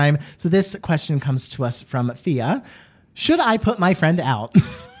got time. So this question comes to us from Thea. Should I put my friend out?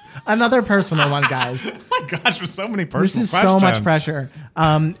 Another personal one, guys. Oh my gosh, there's so many personal questions. This is so much pressure.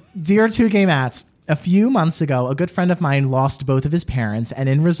 Dear Two Gay Mats, A few months ago, a good friend of mine lost both of his parents and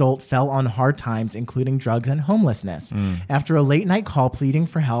in result fell on hard times, including drugs and homelessness. After a late night call pleading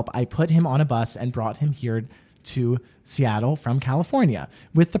for help, I put him on a bus and brought him here to Seattle from California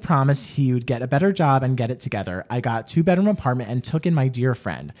with the promise he would get a better job and get it together. I got a 2-bedroom apartment and took in my dear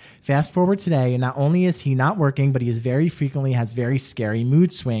friend. Fast forward today, and not only is he not working, but he is very frequently has very scary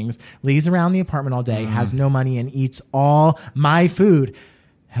mood swings, lays around the apartment all day, has no money, and eats all my food.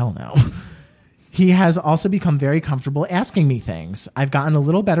 Hell no. He has also become very comfortable asking me things. I've gotten a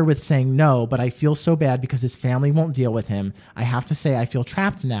little better with saying no, but I feel so bad because his family won't deal with him. I have to say I feel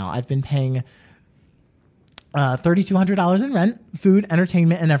trapped now. I've been paying $3,200 in rent, food,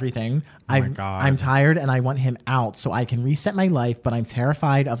 entertainment, and everything. my God. I'm tired and I want him out so I can reset my life, but I'm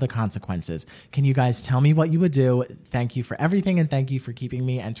terrified of the consequences. Can you guys tell me what you would do? Thank you for everything and thank you for keeping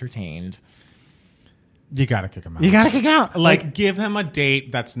me entertained. You gotta kick him out. You gotta kick him out. Like, give him a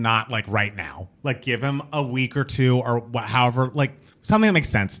date that's not like right now. Like, give him a week or two or however, like something that makes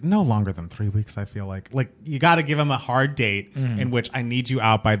sense. No longer than 3 weeks, I feel like. Like, you gotta give him a hard date in which I need you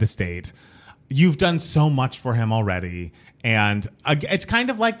out by the state. You've done so much for him already. And it's kind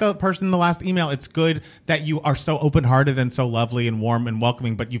of like the person in the last email. It's good that you are so open-hearted and so lovely and warm and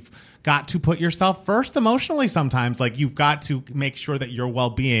welcoming, but you've got to put yourself first emotionally sometimes. Like, you've got to make sure that your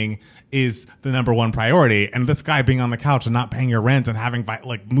well-being is the number one priority. And this guy being on the couch and not paying your rent and having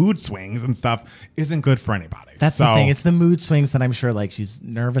like mood swings and stuff isn't good for anybody. That's the thing. It's the mood swings that I'm sure like she's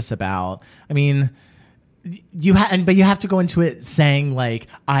nervous about. I mean, but you have to go into it saying like,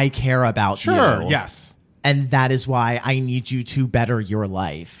 I care about you. Sure, yes. And that is why I need you to better your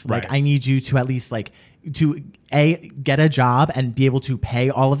life. Like, Right. I need you to at least like to get a job and be able to pay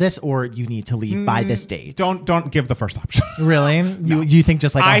all of this, or you need to leave by this date. Don't give the first option. Really? You think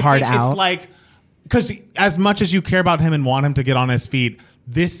just like a hard think out? It's like, because as much as you care about him and want him to get on his feet,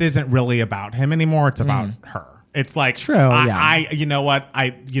 this isn't really about him anymore. It's about her. It's like, True, yeah. you know what?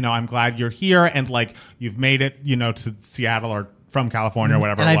 I'm glad you're here and like you've made it, to Seattle or from California or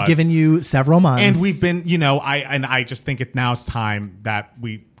whatever and it I've was. given you several months. And we've been, I just think now it's time that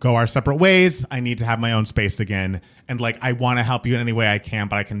we go our separate ways. I need to have my own space again. And like, I want to help you in any way I can,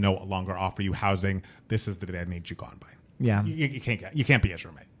 but I can no longer offer you housing. This is the day I need you gone by. Yeah. You can't be his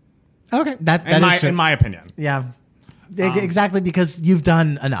roommate. Okay. That is true. In my opinion. Yeah. Exactly, because you've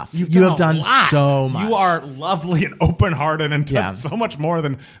done enough. You have a done lot. so much. You are lovely and open-hearted and done Yeah. so much more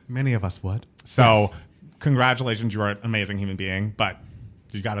than many of us would. So, Yes. congratulations. You are an amazing human being, but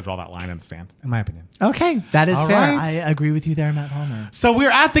you got to draw that line in the sand, in my opinion. Okay. That is All fair. right. I agree with you there, Matt Palmer. So we're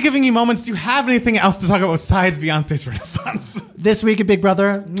at the Giving You Moments. Do you have anything else to talk about besides Beyonce's Renaissance? This week at Big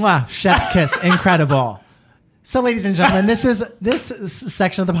Brother, mwah, chef's kiss, incredible. So, ladies and gentlemen, this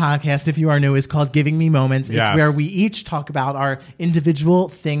section of the podcast, if you are new, is called Giving Me Moments. It's Yes. where we each talk about our individual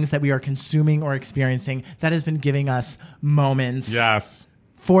things that we are consuming or experiencing that has been giving us moments Yes.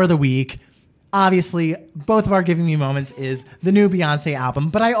 for the week. Obviously, both of our Giving Me Moments is the new Beyonce album,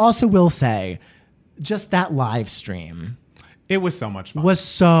 but I also will say, just that live stream It was so much fun. was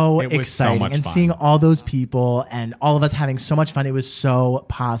so It was so exciting. much And fun. seeing all those people and all of us having so much fun, it was so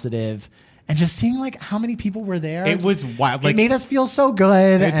positive. And just seeing like how many people were there. It was wild. Like, it made us feel so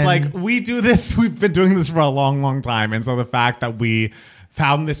good. It's and like we do this. We've been doing this for a long, long time, and so the fact that we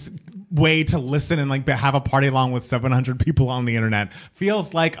found this way to listen and like have a party along with 700 people on the internet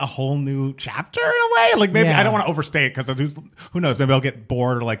feels like a whole new chapter in a way. Like maybe Yeah. I don't want to overstate it because who knows? Maybe I'll get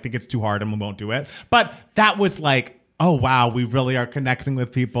bored or like think it's too hard and we won't do it. But that was like, oh wow, we really are connecting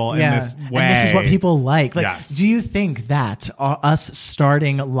with people in this way. And this is what people like. Yes. Do you think that us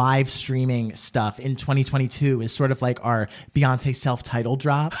starting live streaming stuff in 2022 is sort of like our Beyonce self-titled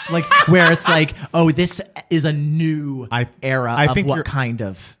drop? Like where it's like, oh, this is a new era I of think what you're- kind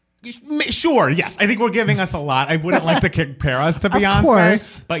of... Sure, yes. I think we're giving us a lot. I wouldn't like to compare us to Beyonce.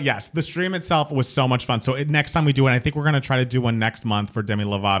 course. But yes, the stream itself was so much fun. So next time we do it, I think we're going to try to do one next month for Demi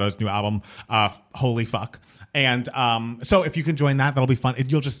Lovato's new album, Holy Fuck. And so if you can join that, that'll be fun.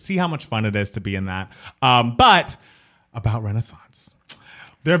 You'll just see how much fun it is to be in that. But about Renaissance.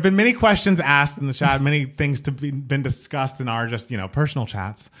 There have been many questions asked in the chat, many things to been discussed in our just, personal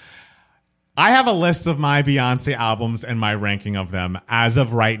chats. I have a list of my Beyonce albums and my ranking of them as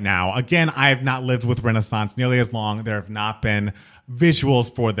of right now. Again, I have not lived with Renaissance nearly as long. There have not been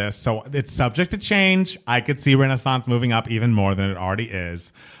visuals for this, so it's subject to change. I could see Renaissance moving up even more than it already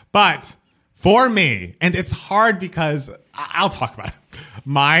is. But for me, and it's hard because I'll talk about it,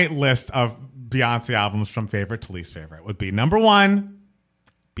 my list of Beyonce albums from favorite to least favorite would be number 1,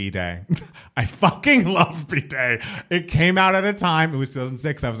 B-Day. I fucking love B-Day. It came out at a time, it was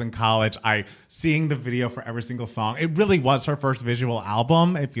 2006, I was in college. Seeing the video for every single song, it really was her first visual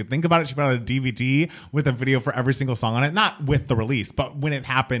album. If you think about it, she put out a DVD with a video for every single song on it. Not with the release, but when it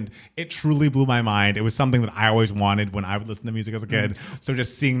happened, it truly blew my mind. It was something that I always wanted when I would listen to music as a kid. So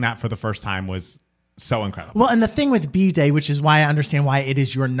just seeing that for the first time was so incredible. Well, and the thing with B-Day, which is why I understand why it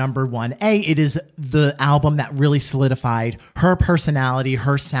is your number one, it is the album that really solidified her personality,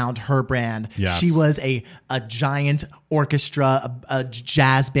 her sound, her brand. Yes. She was a giant orchestra, a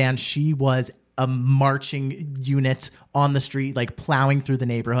jazz band. She was a marching unit on the street, like plowing through the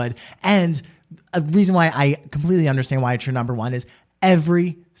neighborhood. And a reason why I completely understand why it's your number one is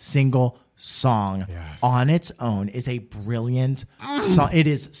every single song on its own is a brilliant song. It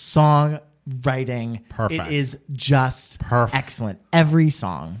is songwriting. Perfect. It is just perfect. Excellent. Every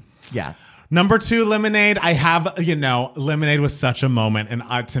song. Yeah. Number 2, Lemonade. I have, Lemonade was such a moment. And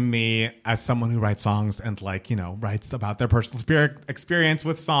to me, as someone who writes songs and writes about their personal experience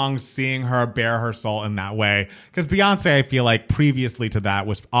with songs, seeing her bare her soul in that way. Because Beyonce, I feel like previously to that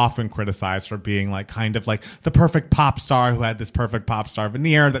was often criticized for being kind of the perfect pop star who had this perfect pop star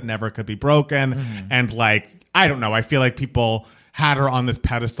veneer that never could be broken. Mm-hmm. And I don't know. I feel like people had her on this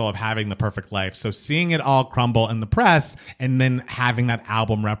pedestal of having the perfect life. So seeing it all crumble in the press and then having that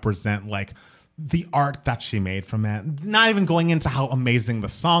album represent the art that she made from it, not even going into how amazing the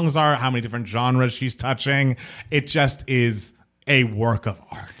songs are, how many different genres she's touching. It just is a work of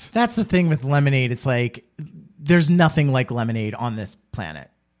art. That's the thing with Lemonade. It's there's nothing like Lemonade on this planet.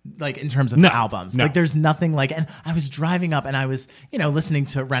 In terms of albums, there's nothing and I was driving up and I was, listening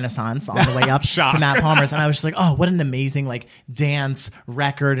to Renaissance on the way up to Matt Palmer's, and I was just oh, what an amazing dance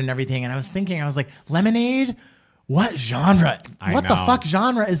record and everything. And I was thinking, Lemonade, what genre? What the fuck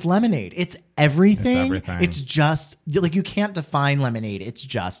genre is Lemonade? It's everything. It's just you can't define Lemonade. It's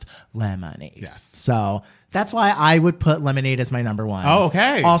just lemonade. Yes. So that's why I would put Lemonade as my number one. Oh,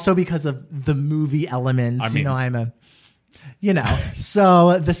 okay. Also because of the movie elements.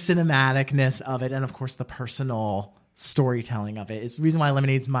 So the cinematicness of it, and of course the personal storytelling of it is the reason why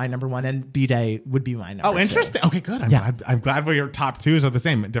Lemonade's my number one, and B-Day would be my number two. Oh, interesting. Okay, good. I'm glad your top twos are the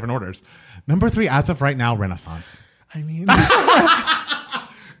same in different orders. Number 3, as of right now, Renaissance.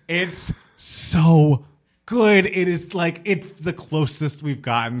 It's so good. It is it's the closest we've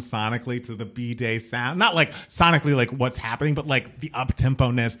gotten sonically to the B-Day sound. Not sonically what's happening, but the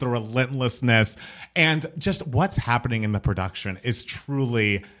up-tempo-ness, the relentlessness, and just what's happening in the production is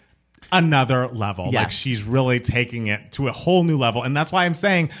truly another level. Yes. She's really taking it to a whole new level. And that's why I'm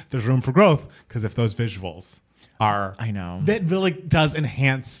saying there's room for growth, because if those visuals are... I know. That really does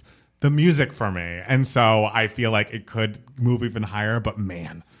enhance the music for me. And so I feel like it could move even higher, but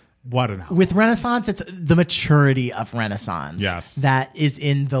man... What an album. With Renaissance, it's the maturity of Renaissance that is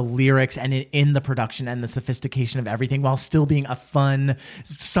in the lyrics and in the production and the sophistication of everything, while still being a fun,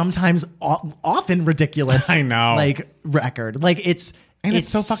 sometimes often ridiculous, record. It's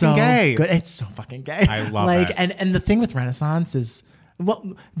so fucking gay. Good. It's so fucking gay. I love it. And the thing with Renaissance is,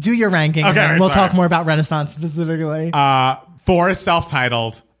 do your ranking, and then we'll talk more about Renaissance specifically. 4 is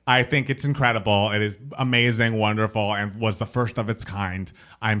self-titled. I think it's incredible. It is amazing, wonderful, and was the first of its kind.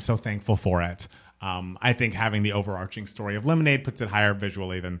 I'm so thankful for it. I think having the overarching story of Lemonade puts it higher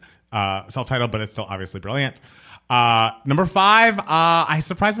visually than self-titled, but it's still obviously brilliant. Number 5, I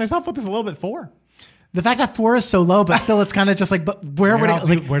surprised myself with this a little bit. 4. The fact that 4 is so low, but still it's kind of just but where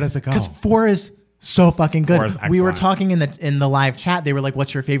does it go? Because 4 is so fucking good. 4 is excellent. We were talking in the live chat. They were like,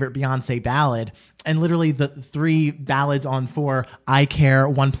 "What's your favorite Beyonce ballad?" And literally the 3 ballads on 4, "I Care,"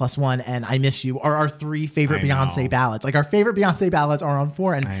 1+1, and "I Miss You," are our 3 favorite Beyonce ballads. Our favorite Beyonce ballads are on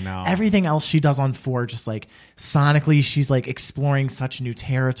 4, and everything else she does on 4, just sonically, she's exploring such new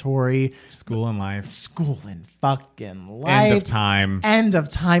territory. School and fucking life. End of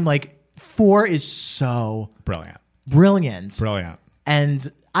time. 4 is so brilliant.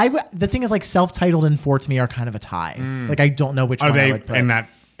 And the thing is, self-titled and 4 to me are kind of a tie. I don't know which one I would put. In that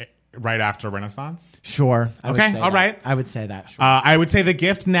right after Renaissance? Sure. Okay. All right. I would say that. Sure. I would say The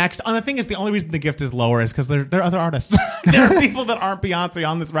Gift next. And the thing is, the only reason The Gift is lower is because there are other artists. There are people that aren't Beyonce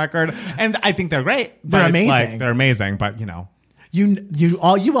on this record, and I think they're great. They're amazing. They're amazing, but You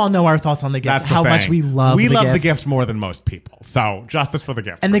all know our thoughts on The Gift. How much we love The Gift more than most people. So justice for The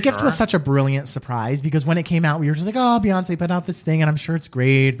Gift. And The Gift was such a brilliant surprise, because when it came out, we were just Beyonce put out this thing, and I'm sure it's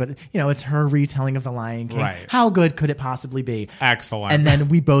great, but it's her retelling of The Lion King. Right. How good could it possibly be? Excellent. And then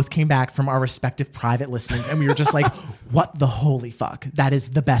we both came back from our respective private listenings, and we were just what the holy fuck? That is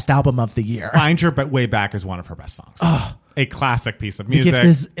the best album of the year. Find Your Way Back is one of her best songs. a classic piece of The music. Gift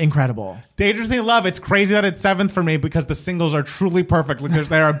is incredible. Dangerously in Love, it's crazy that it's 7th for me because the singles are truly perfect. Like,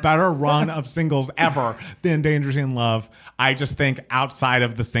 there are a better run of singles ever than Dangerously in Love. I just think outside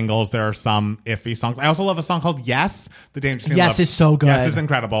of the singles, there are some iffy songs. I also love a song called Yes. The Dangerously in Love. Yes is so good. Yes is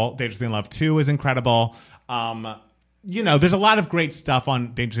incredible. Dangerously in Love 2 is incredible. There's a lot of great stuff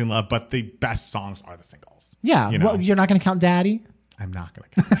on Dangerously in Love, but the best songs are the singles. Yeah. You know? Well, you're not going to count Daddy? I'm not going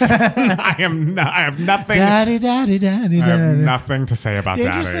to. I have nothing. Daddy. I have nothing to say about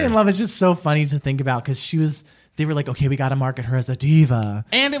Dangerously Daddy. in Love is just so funny to think about because they were like, okay, we got to market her as a diva.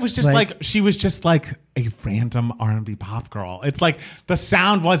 And it was just like she was just like a random R&B pop girl. It's like the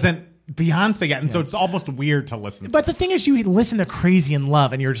sound wasn't Beyonce yet, and so it's almost weird to listen to. But the thing is, you listen to Crazy in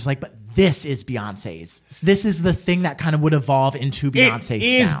Love and you're just like, but this is Beyonce's. This is the thing that kind of would evolve into Beyonce's It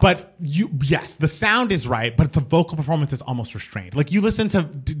is, sound. but yes, the sound is right, but the vocal performance is almost restrained. Like, you listen to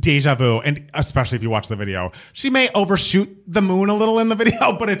Deja Vu, and especially if you watch the video, she may overshoot the moon a little in the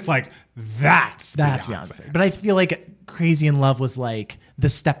video, but it's like, that's Beyonce. But I feel like Crazy in Love was like the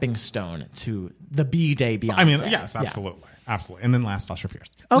stepping stone to the B-Day Beyonce. I mean, yes, absolutely. Absolutely. And then last, Lost Your Fears.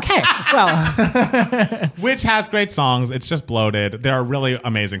 Okay, well. Which has great songs. It's just bloated. There are really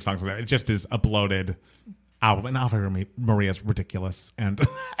amazing songs on there. It just is a bloated album. And Ave Maria is ridiculous. And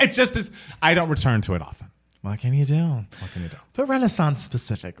it just is, I don't return to it often. What can you do? What can you do? But Renaissance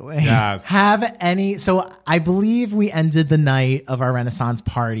specifically. Yes. So I believe we ended the night of our Renaissance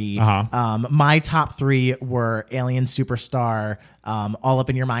party. My top 3 were Alien Superstar, All Up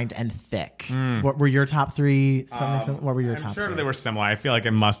in Your Mind, and Thick. What were your top 3? What were your top 3? I'm sure they were similar. I feel like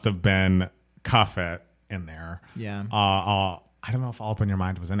it must have been Cuff It in there. Yeah. I don't know if All Up in Your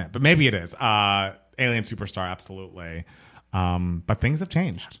Mind was in it, but maybe it is. Alien Superstar, absolutely. But things have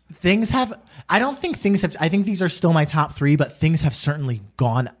changed. I don't think things have. I think these are still my top 3, but things have certainly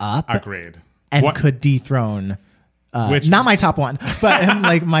gone up. Agreed. And could dethrone. Not my top 1, but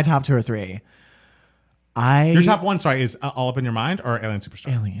like my top 2 or 3. Your top 1, sorry, is All Up in Your Mind or Alien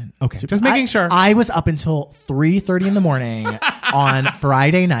Superstar? Alien. Okay, just making sure. I was up until 3:30 in the morning on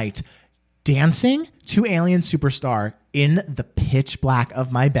Friday night dancing to Alien Superstar in the pitch black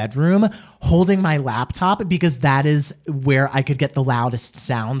of my bedroom, holding my laptop because that is where I could get the loudest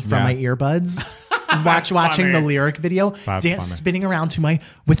sound from my earbuds. Watching the lyric video, spinning around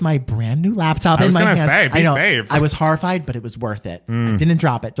with my brand new laptop in my hands. Say, be safe. I was horrified, but it was worth it. I didn't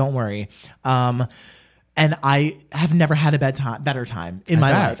drop it. Don't worry. And I have never had a better time in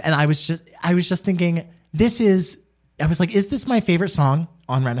my life. And I was just thinking, I was like, is this my favorite song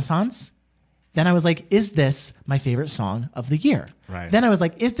on Renaissance? Then I was like, is this my favorite song of the year? Right. Then I was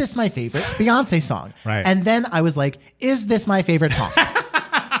like, is this my favorite Beyonce song? Right. And then I was like, is this my favorite song?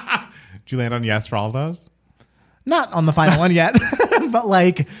 Did you land on yes for all of those? Not on the final one yet, but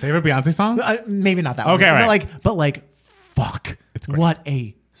like favorite Beyonce song? Maybe not that okay, one. Right. But like, fuck. It's great. What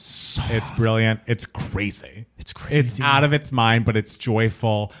a song. It's brilliant. It's crazy. It's crazy. It's out of its mind, but it's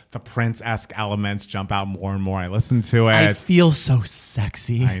joyful. The Prince-esque elements jump out more and more. I listen to it. I feel so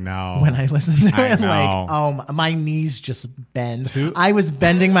sexy. I know. When I listen to it. know. Like, my knees just bend. I was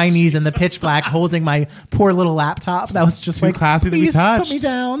bending my knees in the pitch black, holding my poor little laptop. That was just like, classy to be please touched. put me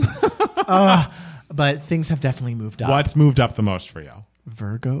down. But things have definitely moved up. What's moved up the most for you?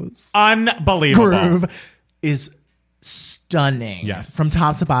 Virgo's Unbelievable. groove is stunning. Yes. From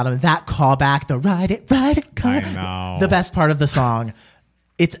top to bottom. That callback, the ride it, call. I know. The best part of the song.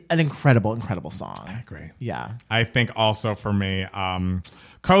 It's an incredible, incredible song. I agree. Yeah. I think also for me,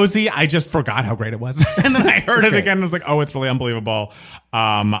 Cozy, I just forgot how great it was. And then I heard it again and was like, oh, it's really unbelievable.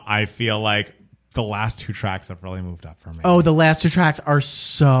 I feel like the last 2 tracks have really moved up for me. Oh, the last 2 tracks are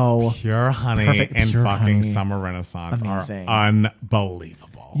so Pure Honey perfect. and Pure fucking Honey. Summer Renaissance Amazing. are unbelievable.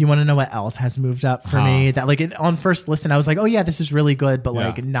 You want to know what else has moved up for me? That like on first listen, I was like, oh yeah, this is really good, but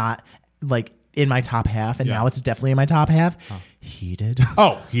like not like in my top half. And now it's definitely in my top half. Heated.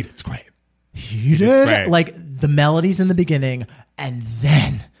 Oh, Heated's great. Heated. Great. Like the melodies in the beginning and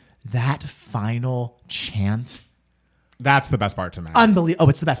then that final chant. That's the best part to me. Unbelievable. Oh,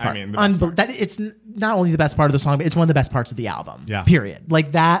 it's the best part. I mean, the best part. It's not only the best part of the song, but it's one of the best parts of the album. Yeah. Period.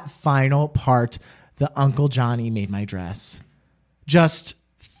 Like that final part, the Uncle Johnny made my dress. Just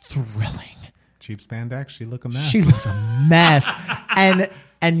thrilling. Cheap spandex, she look a mess. She looks a mess.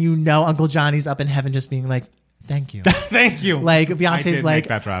 and you know Uncle Johnny's up in heaven just being like, thank you. Thank you. Like I Beyonce's did like make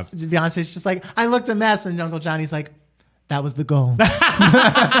that dress. Beyonce's just like, I looked a mess, and Uncle Johnny's like, That was the goal.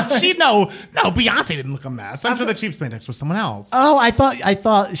 Beyonce didn't look a mess. I'm sure the cheap spandex was someone else. Oh, I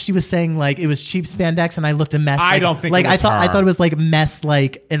thought she was saying like it was cheap spandex, and I looked a mess. I don't think it was I thought her. it was like mess,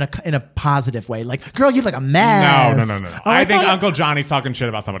 like in a positive way. Like, girl, you look a mess. No. Oh, I think Uncle Johnny's talking shit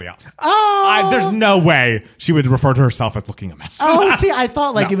about somebody else. Oh, There's no way she would refer to herself as looking a mess. Oh, see, I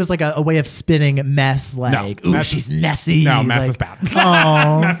thought like it was like a way of spinning mess. Like, ooh, mess she's messy. No, mess like, is bad.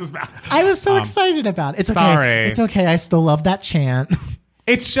 Oh, Mess is bad. I was so excited about it. It's okay. Sorry. It's okay. I still love that chant.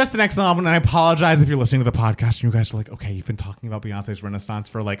 It's just an excellent album, and I apologize if you're listening to the podcast and you guys are like, okay, you've been talking about Beyonce's Renaissance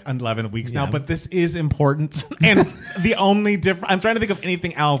for like 11 weeks now, but this is important. And the only difference, I'm trying to think of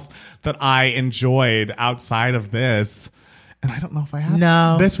anything else that I enjoyed outside of this, and I don't know if I have.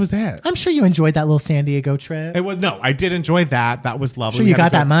 No. This was it. I'm sure you enjoyed that little San Diego trip. I did enjoy that. That was lovely. Sure, you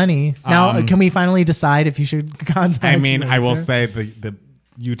got that money. Now, can we finally decide if you should contact? I mean, I will Wafer? say the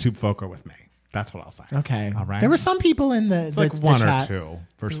YouTube folk are with me. That's what I'll say. Okay. All right. There were some people in the It's like the one or chat. two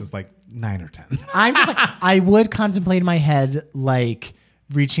versus like 9 or 10. I'm just like, I would contemplate in my head like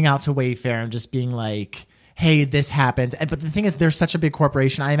reaching out to Wayfair and just being like, hey, this happened. But the thing is, they're such a big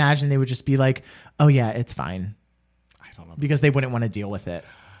corporation. I imagine they would just be like, oh yeah, it's fine. I don't know. Because they wouldn't want to deal with it.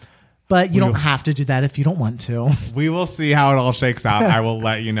 But you don't have to do that if you don't want to. We will see how it all shakes out. I will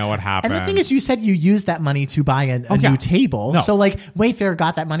let you know what happens. And the thing is, you said you used that money to buy a new table. No. So like Wayfair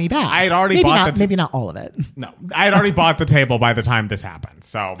got that money back. I had already maybe bought not, maybe not all of it. No, I had already bought the table by the time this happened.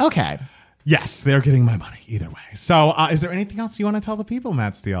 So Okay. yes, they're getting my money either way. So is there anything else you want to tell the people,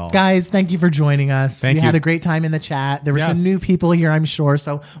 Matt Steele? Guys, thank you for joining us. Thank we you. had a great time in the chat. There were Yes. some new people here, I'm sure.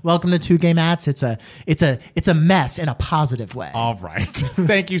 So welcome to Two Gay Mats. It's a mess in a positive way. All right.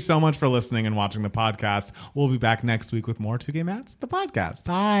 Thank you so much for listening and watching the podcast. We'll be back next week with more Two Gay Mats, the podcast.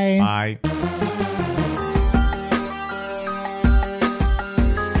 Bye. Bye.